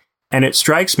 And it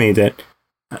strikes me that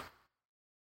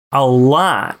a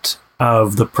lot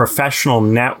of the professional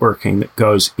networking that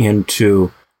goes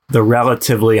into the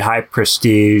relatively high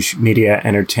prestige media,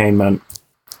 entertainment,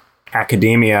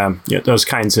 academia, those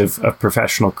kinds of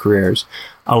professional careers,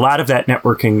 a lot of that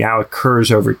networking now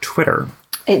occurs over Twitter.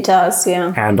 It does,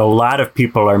 yeah. And a lot of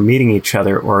people are meeting each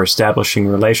other or establishing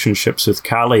relationships with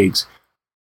colleagues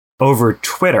over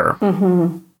Twitter.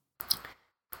 Mm-hmm.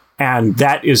 And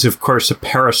that is, of course, a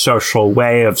parasocial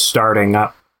way of starting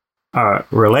up a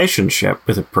relationship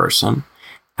with a person.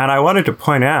 And I wanted to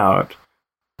point out,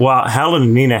 while Helen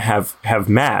and Nina have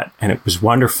met, and it was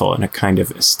wonderful and a kind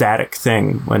of ecstatic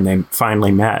thing when they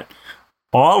finally met,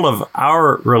 all of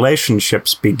our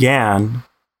relationships began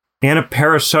in a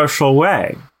parasocial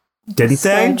way, didn't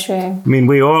they? So true. I mean,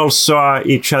 we all saw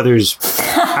each other's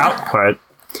output,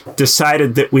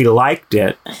 decided that we liked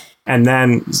it, and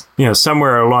then,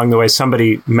 somewhere along the way,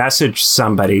 somebody messaged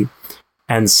somebody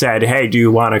and said, "Hey, do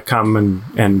you want to come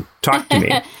and talk to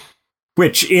me?"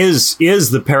 Which is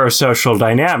the parasocial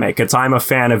dynamic. It's, I'm a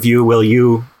fan of you. Will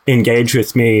you engage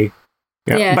with me?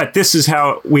 Yeah. But this is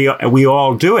how we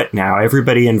all do it now.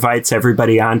 Everybody invites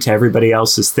everybody onto everybody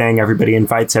else's thing. Everybody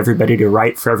invites everybody to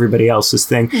write for everybody else's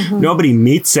thing. Mm-hmm. Nobody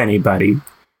meets anybody.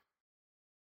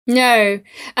 No,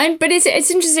 but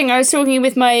it's interesting. I was talking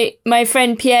with my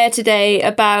friend Pierre today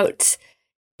about,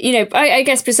 I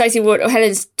guess precisely what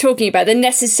Helen's talking about, the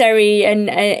necessary and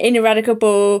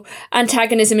ineradicable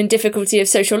antagonism and difficulty of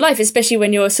social life, especially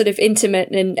when you're sort of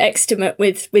intimate and extimate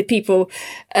with people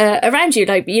around you,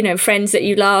 like, friends that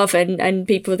you love and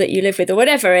people that you live with or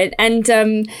whatever. And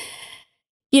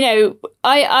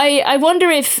I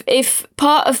wonder if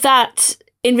part of that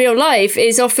in real life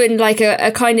is often like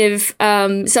a kind of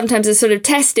sometimes a sort of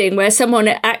testing where someone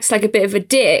acts like a bit of a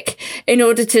dick in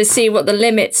order to see what the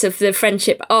limits of the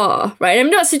friendship are, right?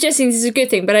 I'm not suggesting this is a good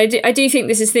thing, but I do think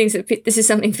this is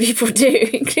something people do,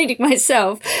 including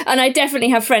myself. And I definitely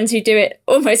have friends who do it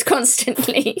almost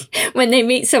constantly when they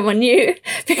meet someone new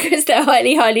because they're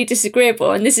highly, highly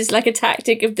disagreeable. And this is like a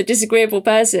tactic of the disagreeable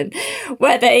person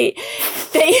where they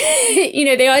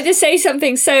they either say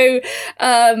something so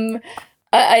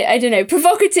I don't know,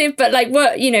 provocative, but like,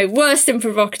 worse than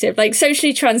provocative, like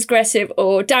socially transgressive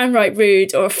or downright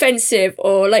rude or offensive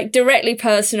or like directly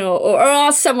personal or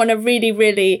ask someone a really,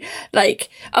 really like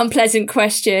unpleasant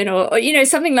question or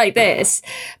something like this.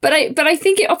 But I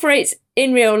think it operates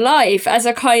in real life as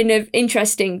a kind of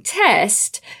interesting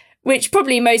test, which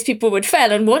probably most people would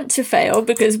fail and want to fail,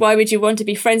 because why would you want to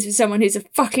be friends with someone who's a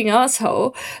fucking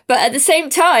asshole? But at the same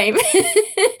time,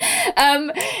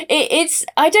 it's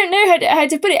I don't know how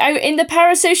to put it. In the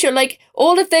parasocial, like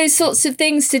all of those sorts of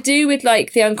things to do with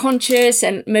like the unconscious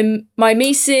and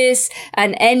mimesis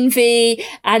and envy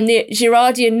and the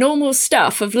Girardian normal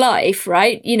stuff of life,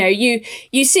 right?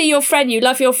 You see your friend, you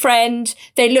love your friend,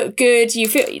 they look good, you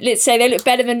feel, let's say they look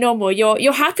better than normal,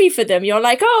 you're happy for them, you're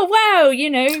like, oh wow,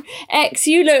 X,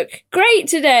 you look great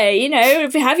today,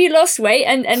 have you lost weight?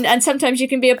 And sometimes you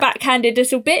can be a backhanded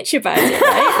little bitch about it,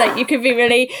 right? Like you can be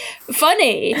really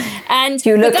funny and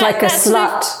you look like a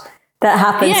slut. That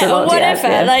happens a lot, or whatever.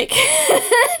 Yeah. Like,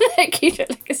 like you look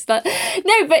like a slut.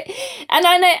 No, but and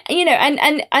I know,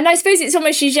 and I suppose it's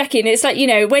almost Zizekine. It's like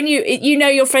when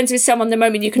you're friends with someone the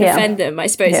moment you can offend them. I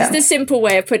suppose it's the simple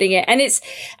way of putting it. And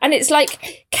it's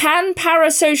like, can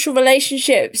parasocial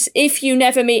relationships, if you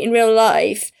never meet in real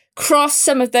life, cross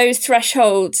some of those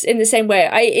thresholds in the same way?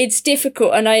 It's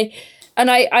difficult, and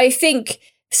I think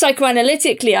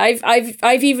psychoanalytically,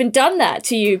 I've even done that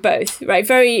to you both, right?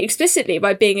 Very explicitly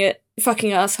by being a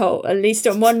fucking asshole, at least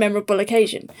on one memorable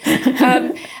occasion.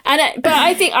 But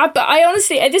I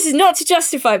honestly, this is not to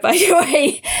justify, by the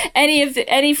way,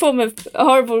 any form of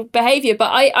horrible behavior,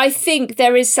 but I think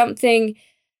there is something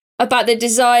about the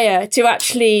desire to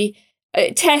actually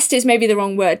test is maybe the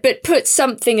wrong word, but put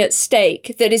something at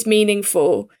stake that is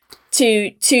meaningful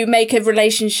to make a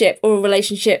relationship or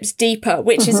relationships deeper,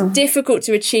 which is difficult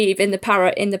to achieve in the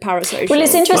parasocial. Well,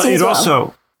 it's interesting.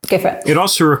 It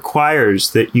also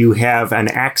requires that you have an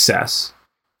access.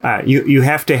 You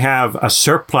have to have a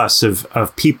surplus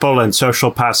of people and social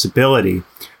possibility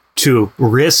to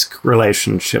risk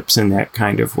relationships in that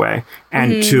kind of way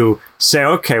and to say,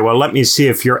 okay, well, let me see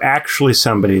if you're actually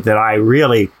somebody that I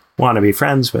really want to be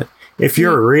friends with. If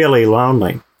you're really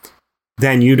lonely,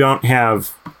 then you don't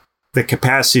have the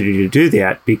capacity to do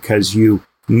that because you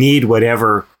need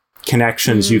whatever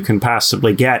connections you can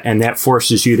possibly get. And that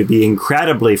forces you to be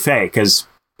incredibly fake, as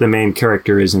the main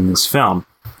character is in this film,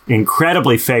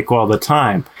 incredibly fake all the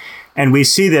time. And we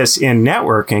see this in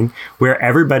networking where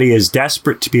everybody is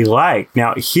desperate to be liked.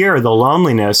 Now, here, the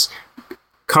loneliness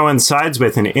coincides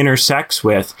with and intersects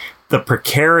with the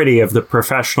precarity of the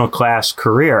professional class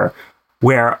career,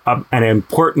 where an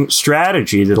important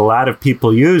strategy that a lot of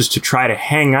people use to try to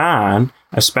hang on,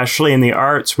 especially in the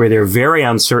arts where they're very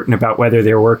uncertain about whether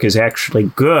their work is actually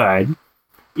good,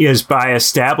 is by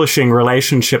establishing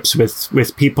relationships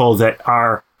with people that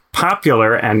are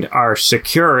popular and are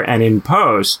secure and in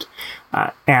post,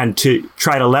 and to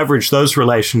try to leverage those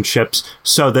relationships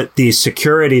so that the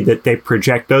security that they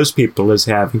project those people as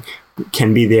having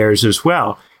can be theirs as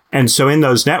well. And so in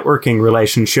those networking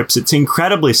relationships, it's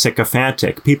incredibly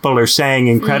sycophantic. People are saying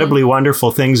incredibly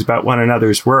wonderful things about one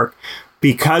another's work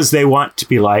because they want to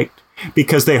be liked,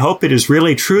 because they hope it is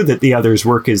really true that the other's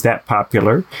work is that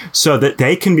popular, so that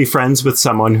they can be friends with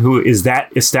someone who is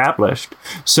that established,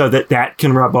 so that that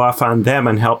can rub off on them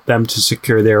and help them to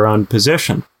secure their own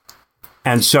position.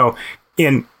 And so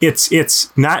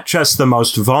it's not just the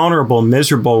most vulnerable,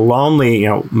 miserable, lonely,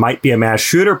 might be a mass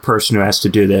shooter person who has to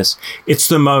do this. It's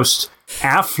the most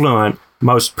affluent,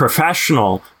 most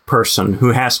professional person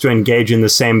who has to engage in the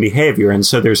same behavior. And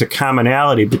so there's a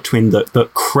commonality between the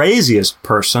craziest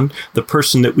person, the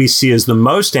person that we see as the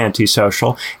most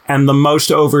antisocial, and the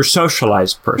most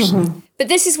over-socialized person. But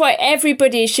this is why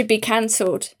everybody should be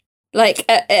cancelled, like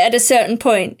at a certain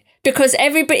point. Because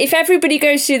if everybody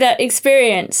goes through that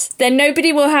experience, then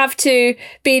nobody will have to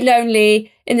be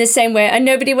lonely in the same way, and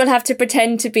nobody will have to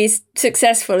pretend to be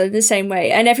successful in the same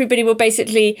way, and everybody will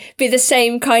basically be the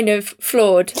same kind of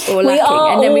flawed or lacking. We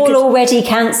are and then all already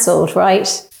cancelled, right?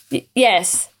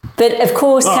 Yes. But of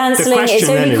course, cancelling, it's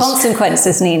only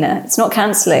consequences, Nina. It's not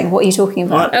cancelling. What are you talking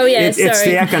about? It's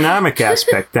the economic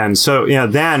aspect then. So,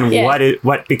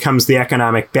 what becomes the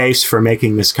economic base for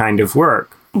making this kind of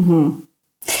work?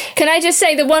 Can I just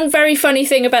say the one very funny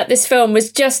thing about this film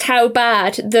was just how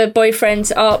bad the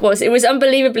boyfriend's art was. It was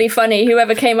unbelievably funny,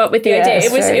 whoever came up with the idea.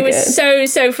 It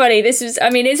was so funny.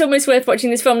 It's almost worth watching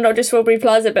this film, not just for Aubrey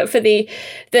Plaza, but for the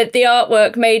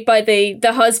artwork made by the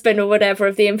husband or whatever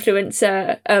of the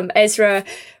influencer, Ezra,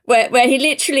 where he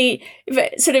literally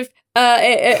sort of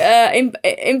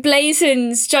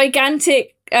emblazons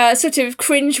gigantic sort of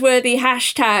cringeworthy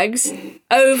hashtags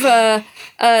over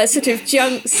sort of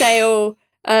junk sale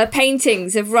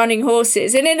paintings of running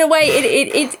horses, and in a way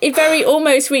it very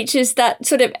almost reaches that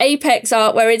sort of apex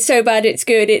art where it's so bad it's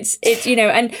good. It's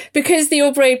and because the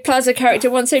Aubrey Plaza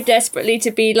character wants so desperately to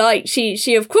be liked,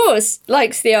 she of course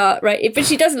likes the art, right? But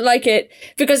she doesn't like it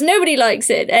because nobody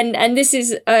likes it, and this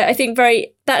is I think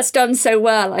that's done so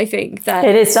well. I think that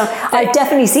it is done. I've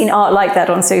definitely seen art like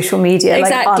that on social media,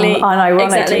 exactly, like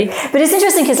unironically. Exactly. But it's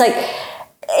interesting because, like,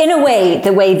 in a way,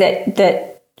 the way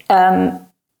that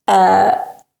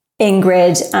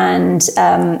Ingrid and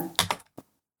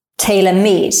Taylor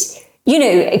meet,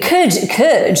 it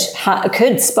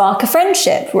could spark a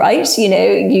friendship, right?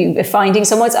 You finding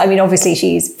someone. I mean, obviously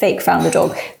she's fake found the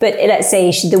dog, but let's say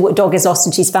the dog is lost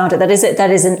and she's found it. That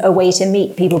isn't a way to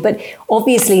meet people. But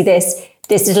obviously this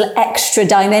little extra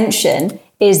dimension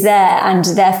is there, and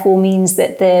therefore means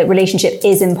that the relationship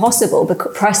is impossible,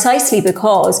 precisely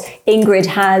because Ingrid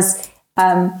has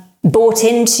bought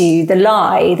into the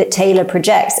lie that Taylor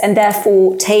projects, and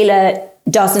therefore Taylor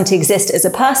doesn't exist as a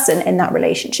person in that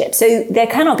relationship. So there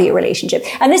cannot be a relationship.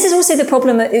 And this is also the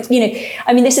problem, this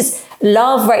is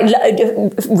love, right?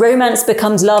 Romance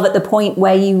becomes love at the point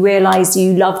where you realize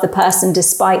you love the person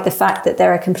despite the fact that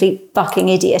they're a complete fucking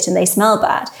idiot and they smell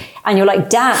bad. And you're like,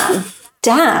 damn,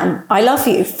 I love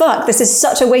you. Fuck, this is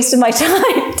such a waste of my time.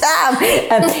 Damn.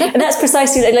 And that's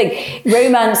precisely like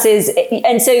romance is.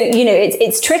 And so,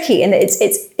 it's tricky, and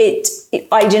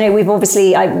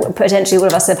potentially all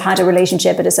of us have had a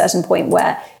relationship at a certain point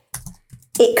where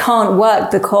it can't work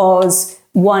because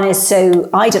one is so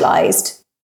idolized.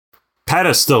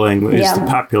 Pedestaling is the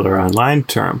popular online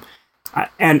term.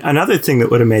 And another thing that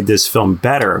would have made this film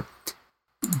better,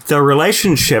 the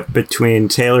relationship between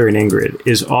Taylor and Ingrid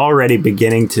is already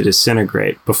beginning to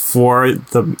disintegrate before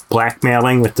the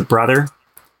blackmailing with the brother.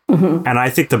 Mm-hmm. And I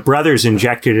think the brother's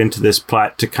injected into this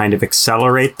plot to kind of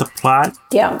accelerate the plot.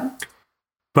 Yeah.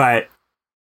 But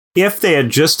if they had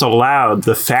just allowed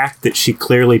the fact that she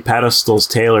clearly pedestals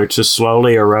Taylor to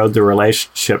slowly erode the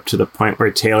relationship to the point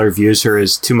where Taylor views her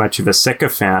as too much of a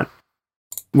sycophant,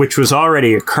 which was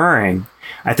already occurring,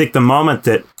 I think the moment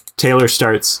that Taylor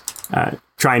starts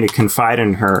trying to confide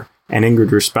in her and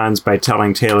Ingrid responds by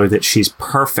telling Taylor that she's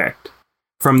perfect,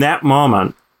 from that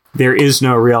moment, there is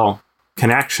no real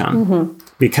connection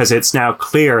because it's now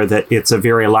clear that it's a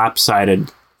very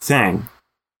lopsided thing.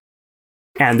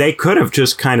 And they could have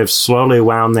just kind of slowly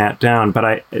wound that down,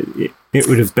 but it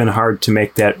would have been hard to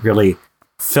make that really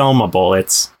filmable.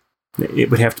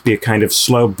 It would have to be a kind of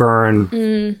slow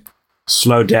burn,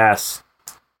 slow death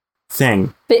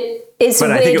thing. But I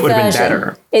think it would have been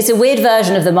better. It's a weird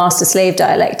version of the master-slave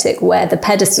dialectic where the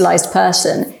pedestalized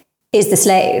person is the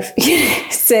slave.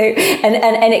 So,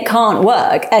 and it can't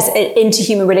work. As into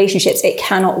human relationships, it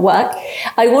cannot work.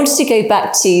 I wanted to go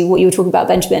back to what you were talking about,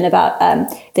 Benjamin, about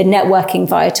the networking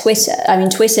via Twitter. I mean,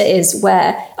 Twitter is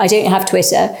where I don't have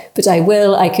Twitter, but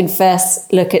I confess,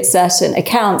 look at certain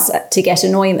accounts to get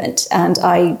annoyment. And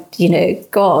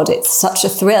God, it's such a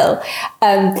thrill.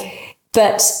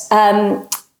 But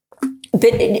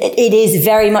it is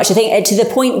very much, I think, to the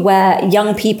point where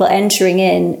young people entering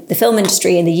in the film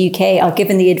industry in the UK are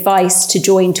given the advice to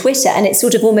join Twitter. And it's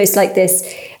sort of almost like this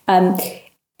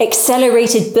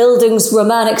accelerated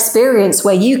Bildungsroman experience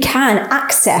where you can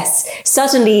access,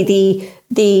 suddenly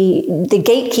the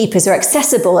gatekeepers are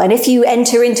accessible. And if you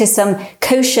enter into some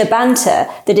kosher banter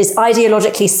that is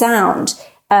ideologically sound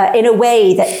in a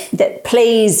way that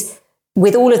plays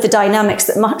with all of the dynamics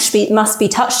that must be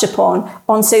touched upon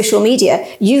on social media,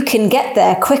 you can get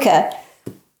there quicker.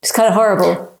 It's kind of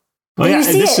horrible. Well, yeah,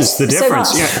 this is the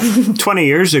difference. Yeah. 20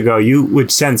 years ago, you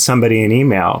would send somebody an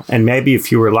email, and maybe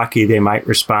if you were lucky, they might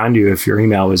respond to you if your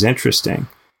email was interesting.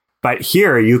 But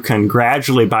here, you can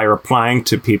gradually, by replying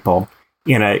to people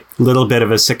in a little bit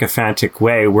of a sycophantic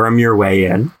way, worm your way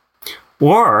in,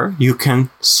 or you can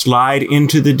slide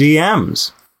into the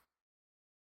DMs.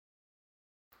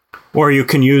 Or you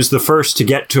can use the first to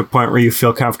get to a point where you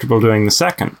feel comfortable doing the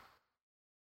second.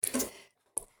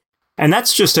 And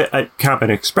that's just a common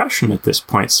expression at this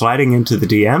point. Sliding into the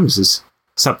DMs is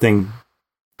something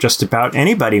just about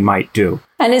anybody might do.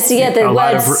 And it's, the a word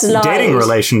lot of slide. Dating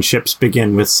relationships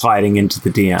begin with sliding into the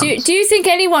DMs. Do you think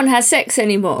anyone has sex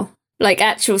anymore? Like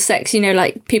actual sex,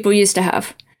 like people used to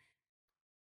have?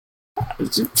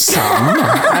 Some.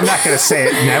 I'm not going to say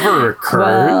it never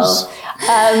occurs.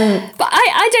 But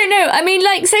I don't know. I mean,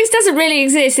 like, sex doesn't really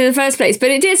exist in the first place, but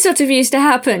it did sort of used to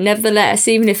happen, nevertheless,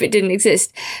 even if it didn't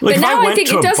exist. Like, but now I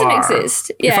think it doesn't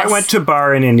exist. Yes. If I went to a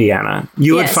bar in Indiana,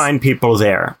 you would find people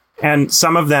there, and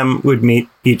some of them would meet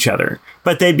each other,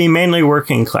 but they'd be mainly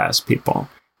working class people.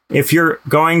 If you're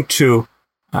going to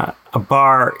a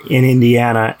bar in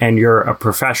Indiana and you're a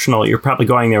professional, you're probably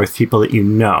going there with people that you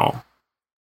know.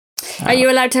 Are you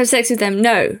allowed to have sex with them?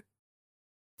 No.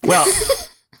 Well...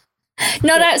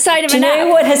 Not outside of Do you know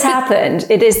what has happened?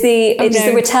 It is the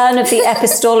return of the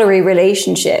epistolary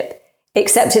relationship,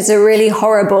 except it's a really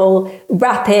horrible,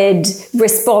 rapid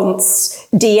response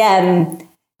DM.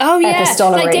 Oh yeah,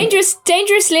 epistolary. like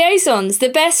dangerous liaisons, the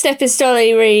best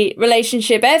epistolary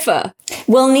relationship ever.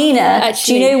 Well, Nina,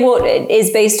 do you know what is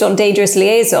based on Dangerous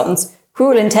Liaisons?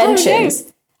 Cruel Intentions. Oh,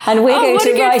 no. And we're going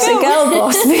to write a girl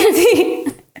boss movie.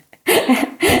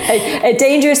 a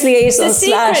Dangerous Liaison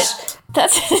 /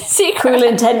 That's a secret. Cruel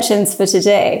Intentions for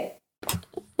today.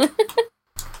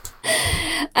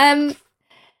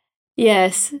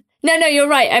 Yes. No, you're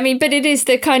right. I mean, but it is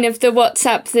the kind of the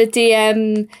WhatsApp, the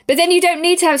DM. But then you don't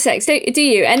need to have sex, do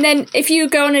you? And then if you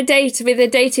go on a date with a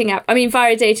dating app,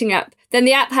 via a dating app, then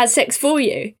the app has sex for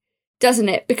you, doesn't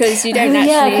it? Because you don't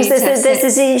actually. Yeah, because there's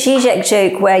this Zizek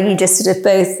joke where you just sort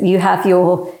of you have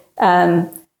your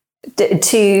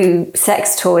two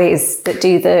sex toys that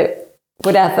do the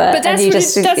whatever. But that's what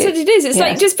it is. It's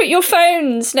like just put your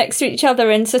phones next to each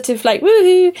other and sort of like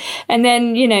woohoo, and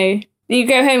then you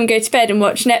go home and go to bed and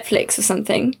watch Netflix or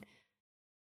something.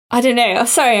 I don't know. I'm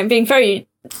sorry, I'm being very.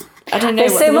 I don't know.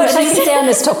 There's so much I can say on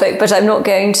this topic, but I'm not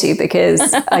going to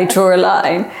because I draw a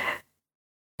line.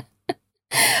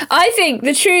 I think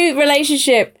the true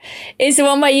relationship is the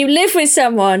one where you live with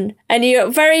someone and you're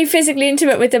very physically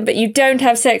intimate with them, but you don't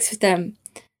have sex with them.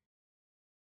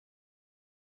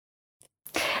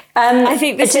 I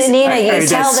think this is Nina. You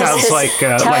tell this sounds like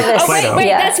Plato.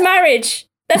 Wait, that's marriage.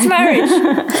 That's marriage.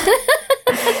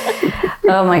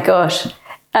 Oh my gosh.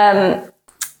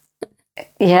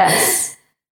 Yes.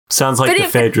 Sounds like the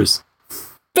Phaedrus.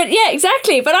 But yeah,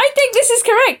 exactly. But I think this is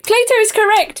correct. Plato is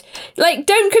correct. Like,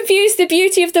 don't confuse the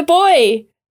beauty of the boy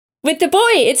with the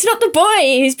boy. It's not the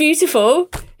boy who's beautiful.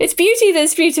 It's beauty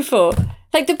that's beautiful.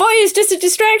 Like, the boy is just a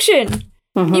distraction.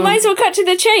 You might as well cut to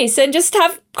the chase and just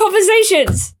have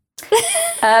conversations.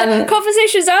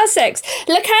 Conversations are sex.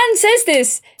 Lacan says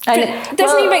this.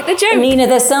 Doesn't he make the joke? Nina,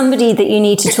 there's somebody that you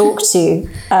need to talk to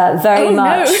very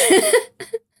much. No.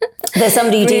 There's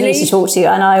somebody you do need to talk to,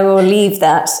 and I will leave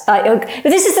that. But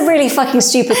this is the really fucking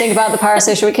stupid thing about the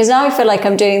parasocial, because now I feel like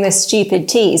I'm doing this stupid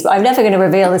tease, but I'm never going to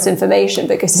reveal this information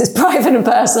because it's private and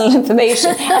personal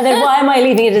information. And then why am I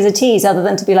leaving it as a tease other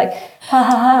than to be like, ha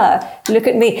ha ha, look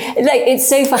at me. Like, it's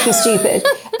so fucking stupid.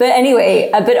 But anyway,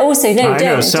 but also, no, I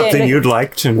know something you'd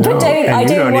like to know. But I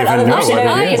don't want other people to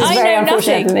know. It's very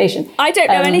unfortunate information. I don't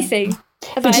know anything.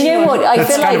 But do you know what?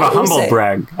 That's kind of a humble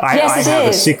brag. I have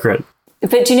a secret.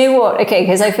 But do you know what? Okay,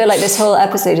 because I feel like this whole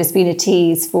episode has been a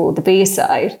tease for the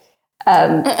B-side.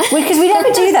 Because we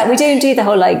never do that. We don't do the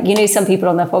whole, like, you know, some people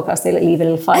on their podcast, they leave a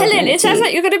little 5 Helen, it sounds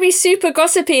like you're going to be super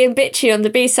gossipy and bitchy on the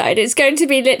B-side. It's going to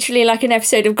be literally like an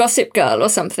episode of Gossip Girl or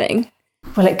something.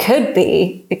 Well, it could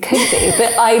be.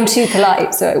 But I'm too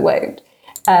polite, so I won't.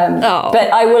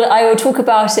 But I will talk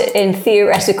about it in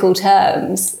theoretical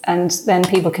terms, and then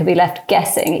people can be left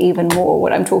guessing even more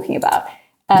what I'm talking about.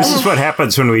 This is what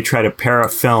happens when we try to pair a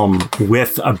film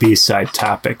with a B-side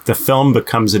topic. The film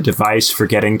becomes a device for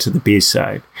getting to the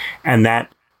B-side. And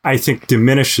that, I think,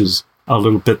 diminishes a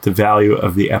little bit the value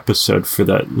of the episode for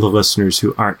the listeners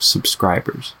who aren't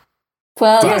subscribers.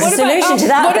 Well, there's a solution to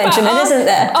that, Benjamin, isn't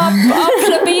there? Our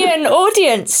plebeian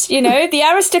audience, you know, the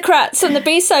aristocrats on the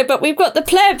B-side, but we've got the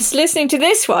plebs listening to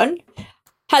this one.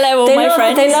 Hello, all my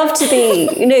friends. They love to be,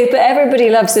 you know, but everybody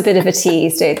loves a bit of a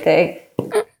tease, don't they?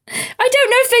 I don't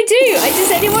know if they do.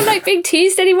 Does anyone like being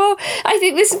teased anymore? I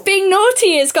think this being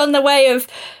naughty has gone the way of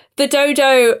the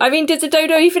dodo. I mean, did the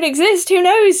dodo even exist? Who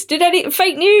knows?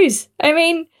 Fake news? I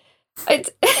mean,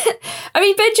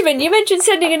 Benjamin, you mentioned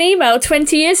sending an email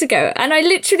 20 years ago, and I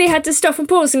literally had to stop and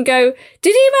pause and go,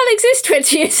 did email exist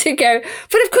 20 years ago?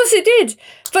 But of course it did.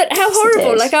 But how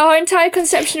horrible, like our entire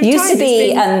conception of time used to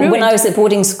be, when I was at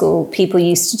boarding school, people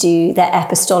used to do their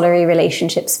epistolary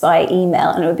relationships via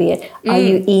email, and it would be, are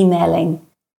you emailing?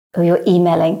 Oh, you're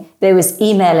emailing. There was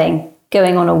emailing,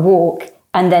 going on a walk,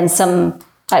 and then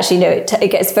actually no,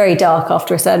 it gets very dark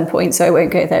after a certain point, so I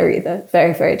won't go there either.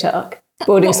 Very, very dark.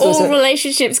 Boarding schools. All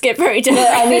relationships get very dark. No,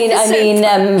 I mean,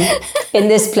 in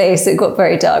this place, it got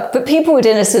very dark. But people would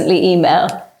innocently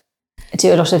email.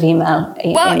 Do a lot of email.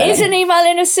 Well, is an email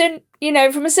innocent? You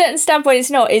know, from a certain standpoint, it's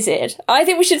not, is it? I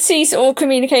think we should cease all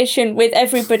communication with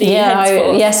everybody.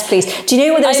 Yes, please. Do you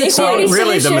know what there's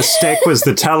really, the mistake was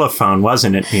the telephone,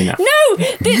 wasn't it, Nina? No,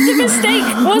 the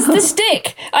mistake was the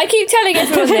stick. I keep telling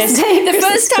everyone this. The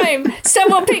first time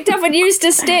someone picked up and used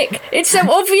a stick, it's so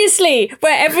obviously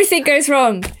where everything goes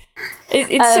wrong.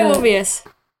 It's so obvious.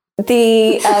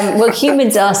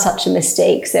 Humans are such a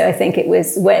mistake, so I think it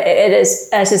is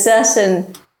at a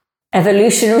certain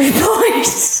evolutionary point.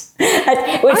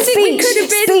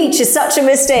 Speech is such a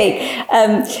mistake.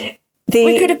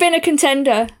 We could have been a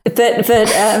contender. But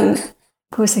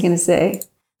what was I going to say?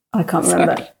 I can't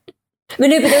remember. But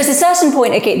there was a certain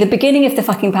point, okay, the beginning of the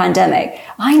fucking pandemic,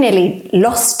 I nearly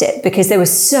lost it because there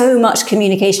was so much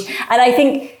communication. And I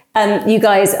think you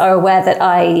guys are aware that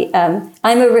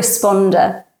I'm a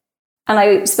responder. And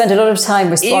I spend a lot of time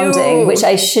responding, which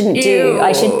I shouldn't do.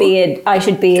 I should be an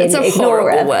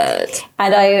ignorer. Word.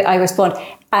 And I respond.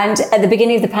 And at the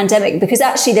beginning of the pandemic, because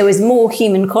actually there was more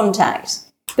human contact,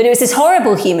 but it was this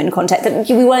horrible human contact that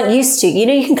we weren't used to. You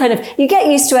know, you get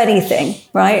used to anything,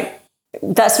 right?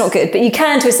 That's not good, but you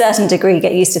can, to a certain degree,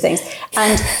 get used to things.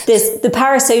 And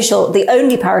the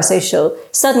only parasocial,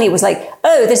 suddenly it was like,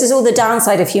 oh, this is all the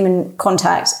downside of human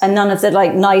contact and none of the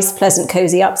like nice, pleasant,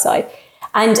 cozy upside.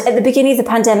 And at the beginning of the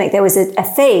pandemic, there was a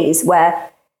phase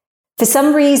where, for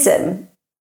some reason,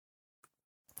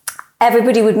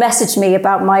 everybody would message me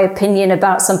about my opinion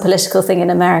about some political thing in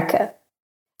America,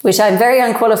 which I'm very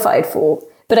unqualified for.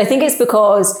 But I think it's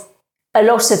because a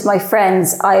lot of my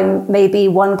friends, I'm maybe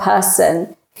one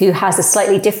person who has a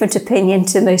slightly different opinion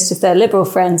to most of their liberal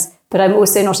friends, but I'm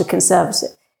also not a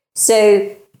conservative.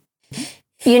 So,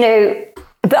 you know,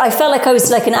 but I felt like I was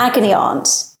like an agony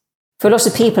aunt for a lot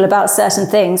of people about certain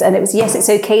things. And it was, yes, it's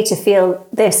okay to feel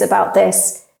this about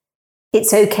this.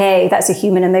 It's okay. That's a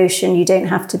human emotion. You don't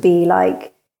have to be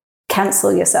like,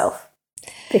 cancel yourself.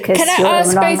 Because can I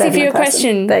ask both of you a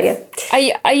question? But yeah.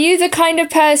 Are you the kind of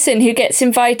person who gets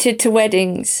invited to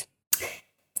weddings?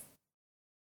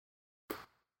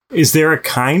 Is there a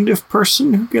kind of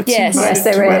person who gets invited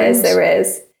to weddings? Yes, there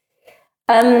is.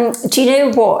 Do you know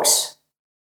what?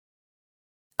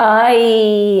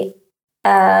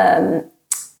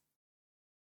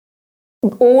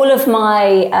 All of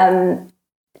my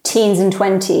teens and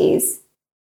 20s,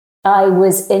 I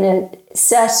was in a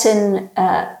certain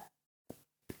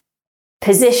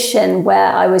position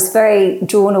where I was very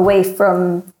drawn away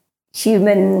from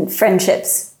human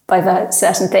friendships by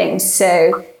certain things.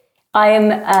 So I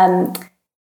am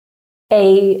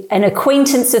an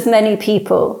acquaintance of many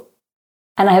people,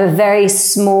 and I have a very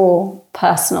small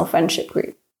personal friendship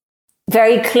group.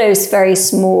 Very close, very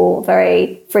small,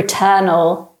 very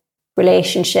fraternal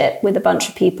relationship with a bunch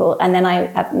of people. And then I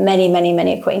have many, many,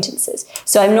 many acquaintances.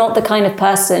 So I'm not the kind of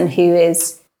person who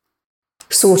is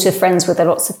sort of friends with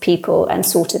lots of people and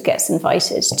sort of gets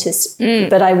invited to,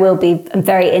 but I will be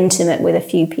very intimate with a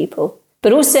few people.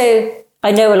 But also,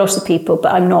 I know a lot of people,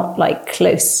 but I'm not like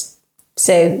close.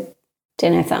 So,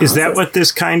 don't know if that is that what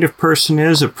this kind of person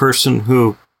is? A person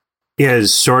who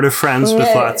is sort of friends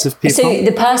with lots of people? So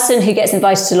the person who gets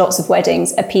invited to lots of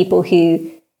weddings are people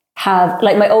who have,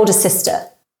 like my older sister,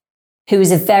 who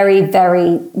is a very,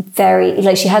 very, very,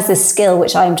 like she has this skill,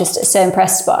 which I'm just so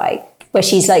impressed by, where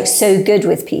she's like so good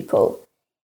with people.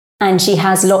 And she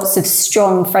has lots of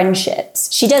strong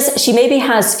friendships. She maybe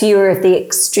has fewer of the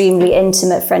extremely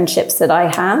intimate friendships that I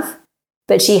have,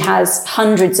 but she has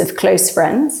hundreds of close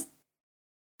friends.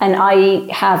 And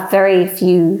I have very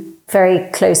few very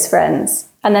close friends.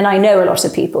 And then I know a lot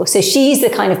of people. So she's the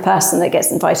kind of person that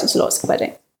gets invited to lots of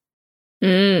weddings.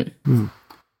 And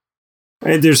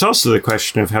there's also the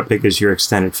question of how big is your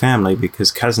extended family,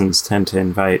 because cousins tend to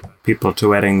invite people to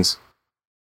weddings.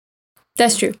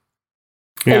 That's true.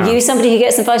 Yeah. Are you somebody who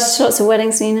gets invited to lots of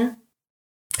weddings, Nina?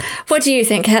 What do you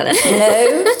think, Helen?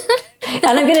 No. And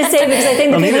I'm going to say, because I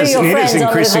think the people who are your friends Nina's are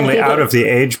increasingly the kind of out of the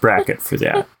age bracket for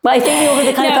that. Well, I think you're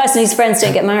the kind of person whose friends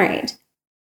don't get married.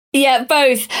 Yeah,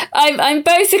 both. I'm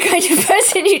both the kind of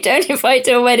person you don't invite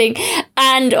to a wedding,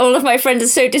 and all of my friends are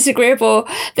so disagreeable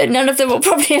that none of them will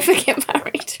probably ever get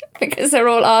married because they're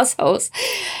all assholes.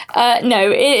 I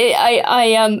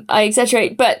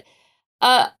exaggerate, but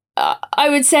I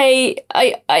would say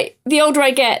the older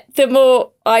I get, the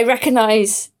more I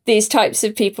recognise these types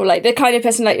of people, like the kind of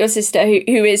person like your sister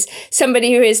who is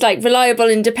somebody who is like reliable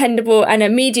and dependable and a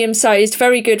medium-sized,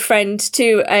 very good friend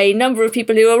to a number of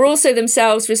people who are also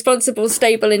themselves responsible,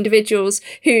 stable individuals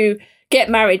who get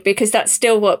married because that's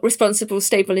still what responsible,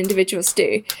 stable individuals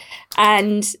do.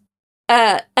 And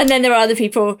then there are other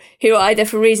people who are either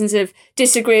for reasons of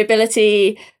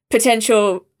disagreeability,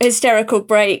 potential hysterical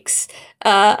breaks,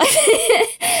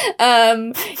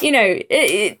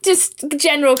 just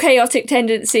general chaotic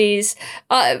tendencies.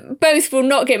 Both will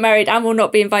not get married and will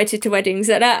not be invited to weddings.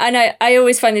 And I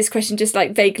always find this question just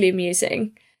like vaguely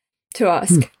amusing to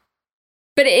ask.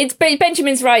 But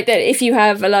Benjamin's right that if you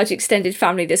have a large extended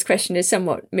family, this question is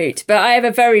somewhat moot. But I have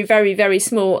a very, very, very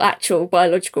small actual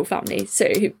biological family, so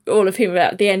all of whom are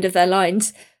at the end of their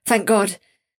lines. Thank God.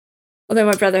 Although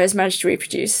my brother has managed to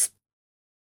reproduce.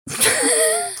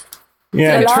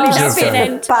 Yeah, in terms of Be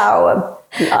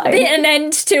an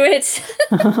end to it.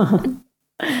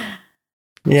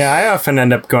 Yeah, I often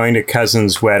end up going to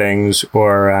cousins' weddings,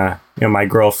 or my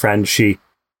girlfriend. She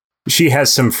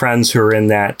has some friends who are in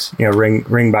that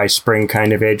ring by spring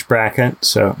kind of age bracket,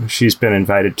 so she's been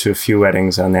invited to a few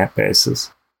weddings on that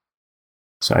basis.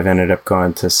 So I've ended up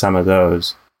going to some of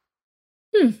those.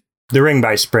 The ring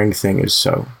by spring thing is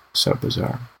so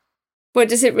bizarre. What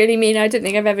does it really mean? I don't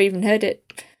think I've ever even heard it.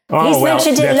 He's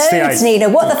mentioned it loads, Nina.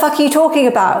 What the fuck are you talking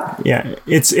about? Yeah,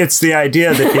 it's the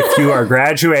idea that if you are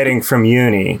graduating from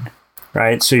uni,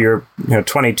 right? So you're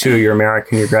 22, you're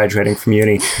American, you're graduating from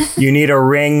uni. You need a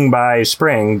ring by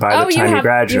spring by the time you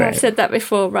graduate. You have said that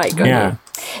before, right? Got yeah. you.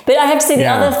 But I have to say the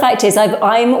other fact is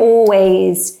I'm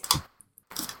always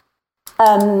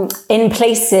in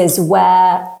places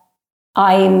where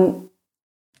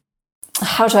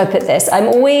how do I put this? I'm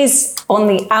always on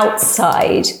the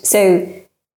outside. So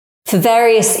for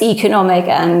various economic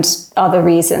and other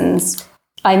reasons,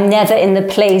 I'm never in the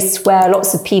place where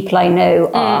lots of people I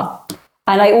know are.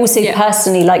 And I also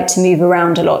personally like to move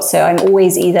around a lot. So I'm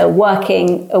always either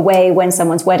working away when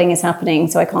someone's wedding is happening,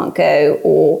 so I can't go,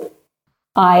 or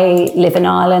I live in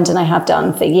Ireland and I have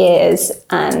done for years.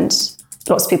 And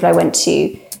lots of people I went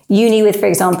to uni with, for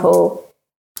example,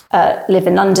 live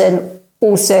in London.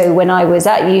 Also, when I was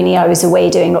at uni, I was away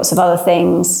doing lots of other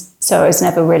things. So I was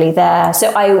never really there.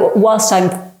 So whilst I'm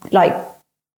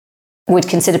would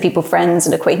consider people friends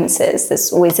and acquaintances,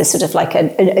 there's always this sort of like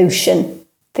an ocean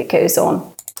that goes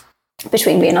on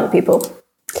between me and other people.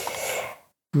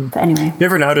 But anyway. You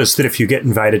ever notice that if you get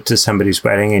invited to somebody's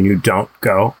wedding and you don't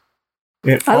go,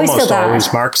 it almost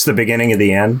always marks the beginning of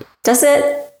the end? Does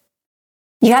it?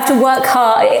 You have to work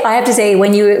hard. I have to say,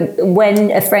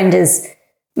 when a friend is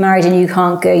married and you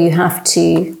can't go, you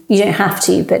don't have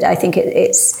to, but I think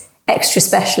it's extra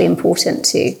specially important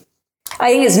too.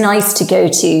 I think it's nice to go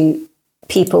to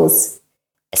people's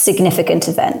significant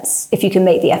events if you can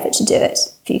make the effort to do it.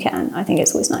 If you can, I think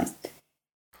it's always nice.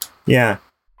 Yeah.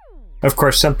 Of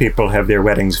course, some people have their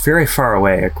weddings very far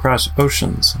away across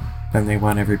oceans, and they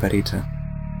want everybody to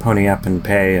pony up and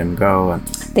pay and go. And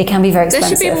they can be very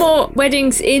expensive. There should be more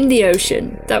weddings in the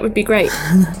ocean. That would be great.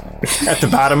 At the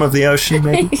bottom of the ocean,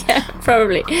 maybe? Yeah,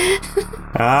 probably.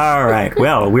 All right.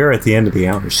 Well, we're at the end of the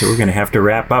hour, so we're going to have to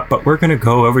wrap up, but we're going to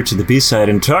go over to the B-side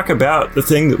and talk about the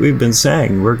thing that we've been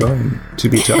saying we're going to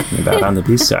be talking about on the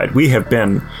B-side. We have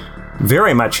been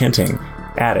very much hinting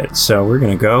at it, so we're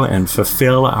going to go and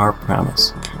fulfill our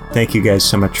promise. Thank you guys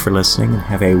so much for listening, and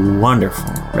have a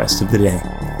wonderful rest of the day.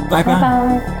 Bye-bye.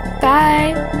 Bye-bye.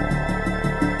 Bye.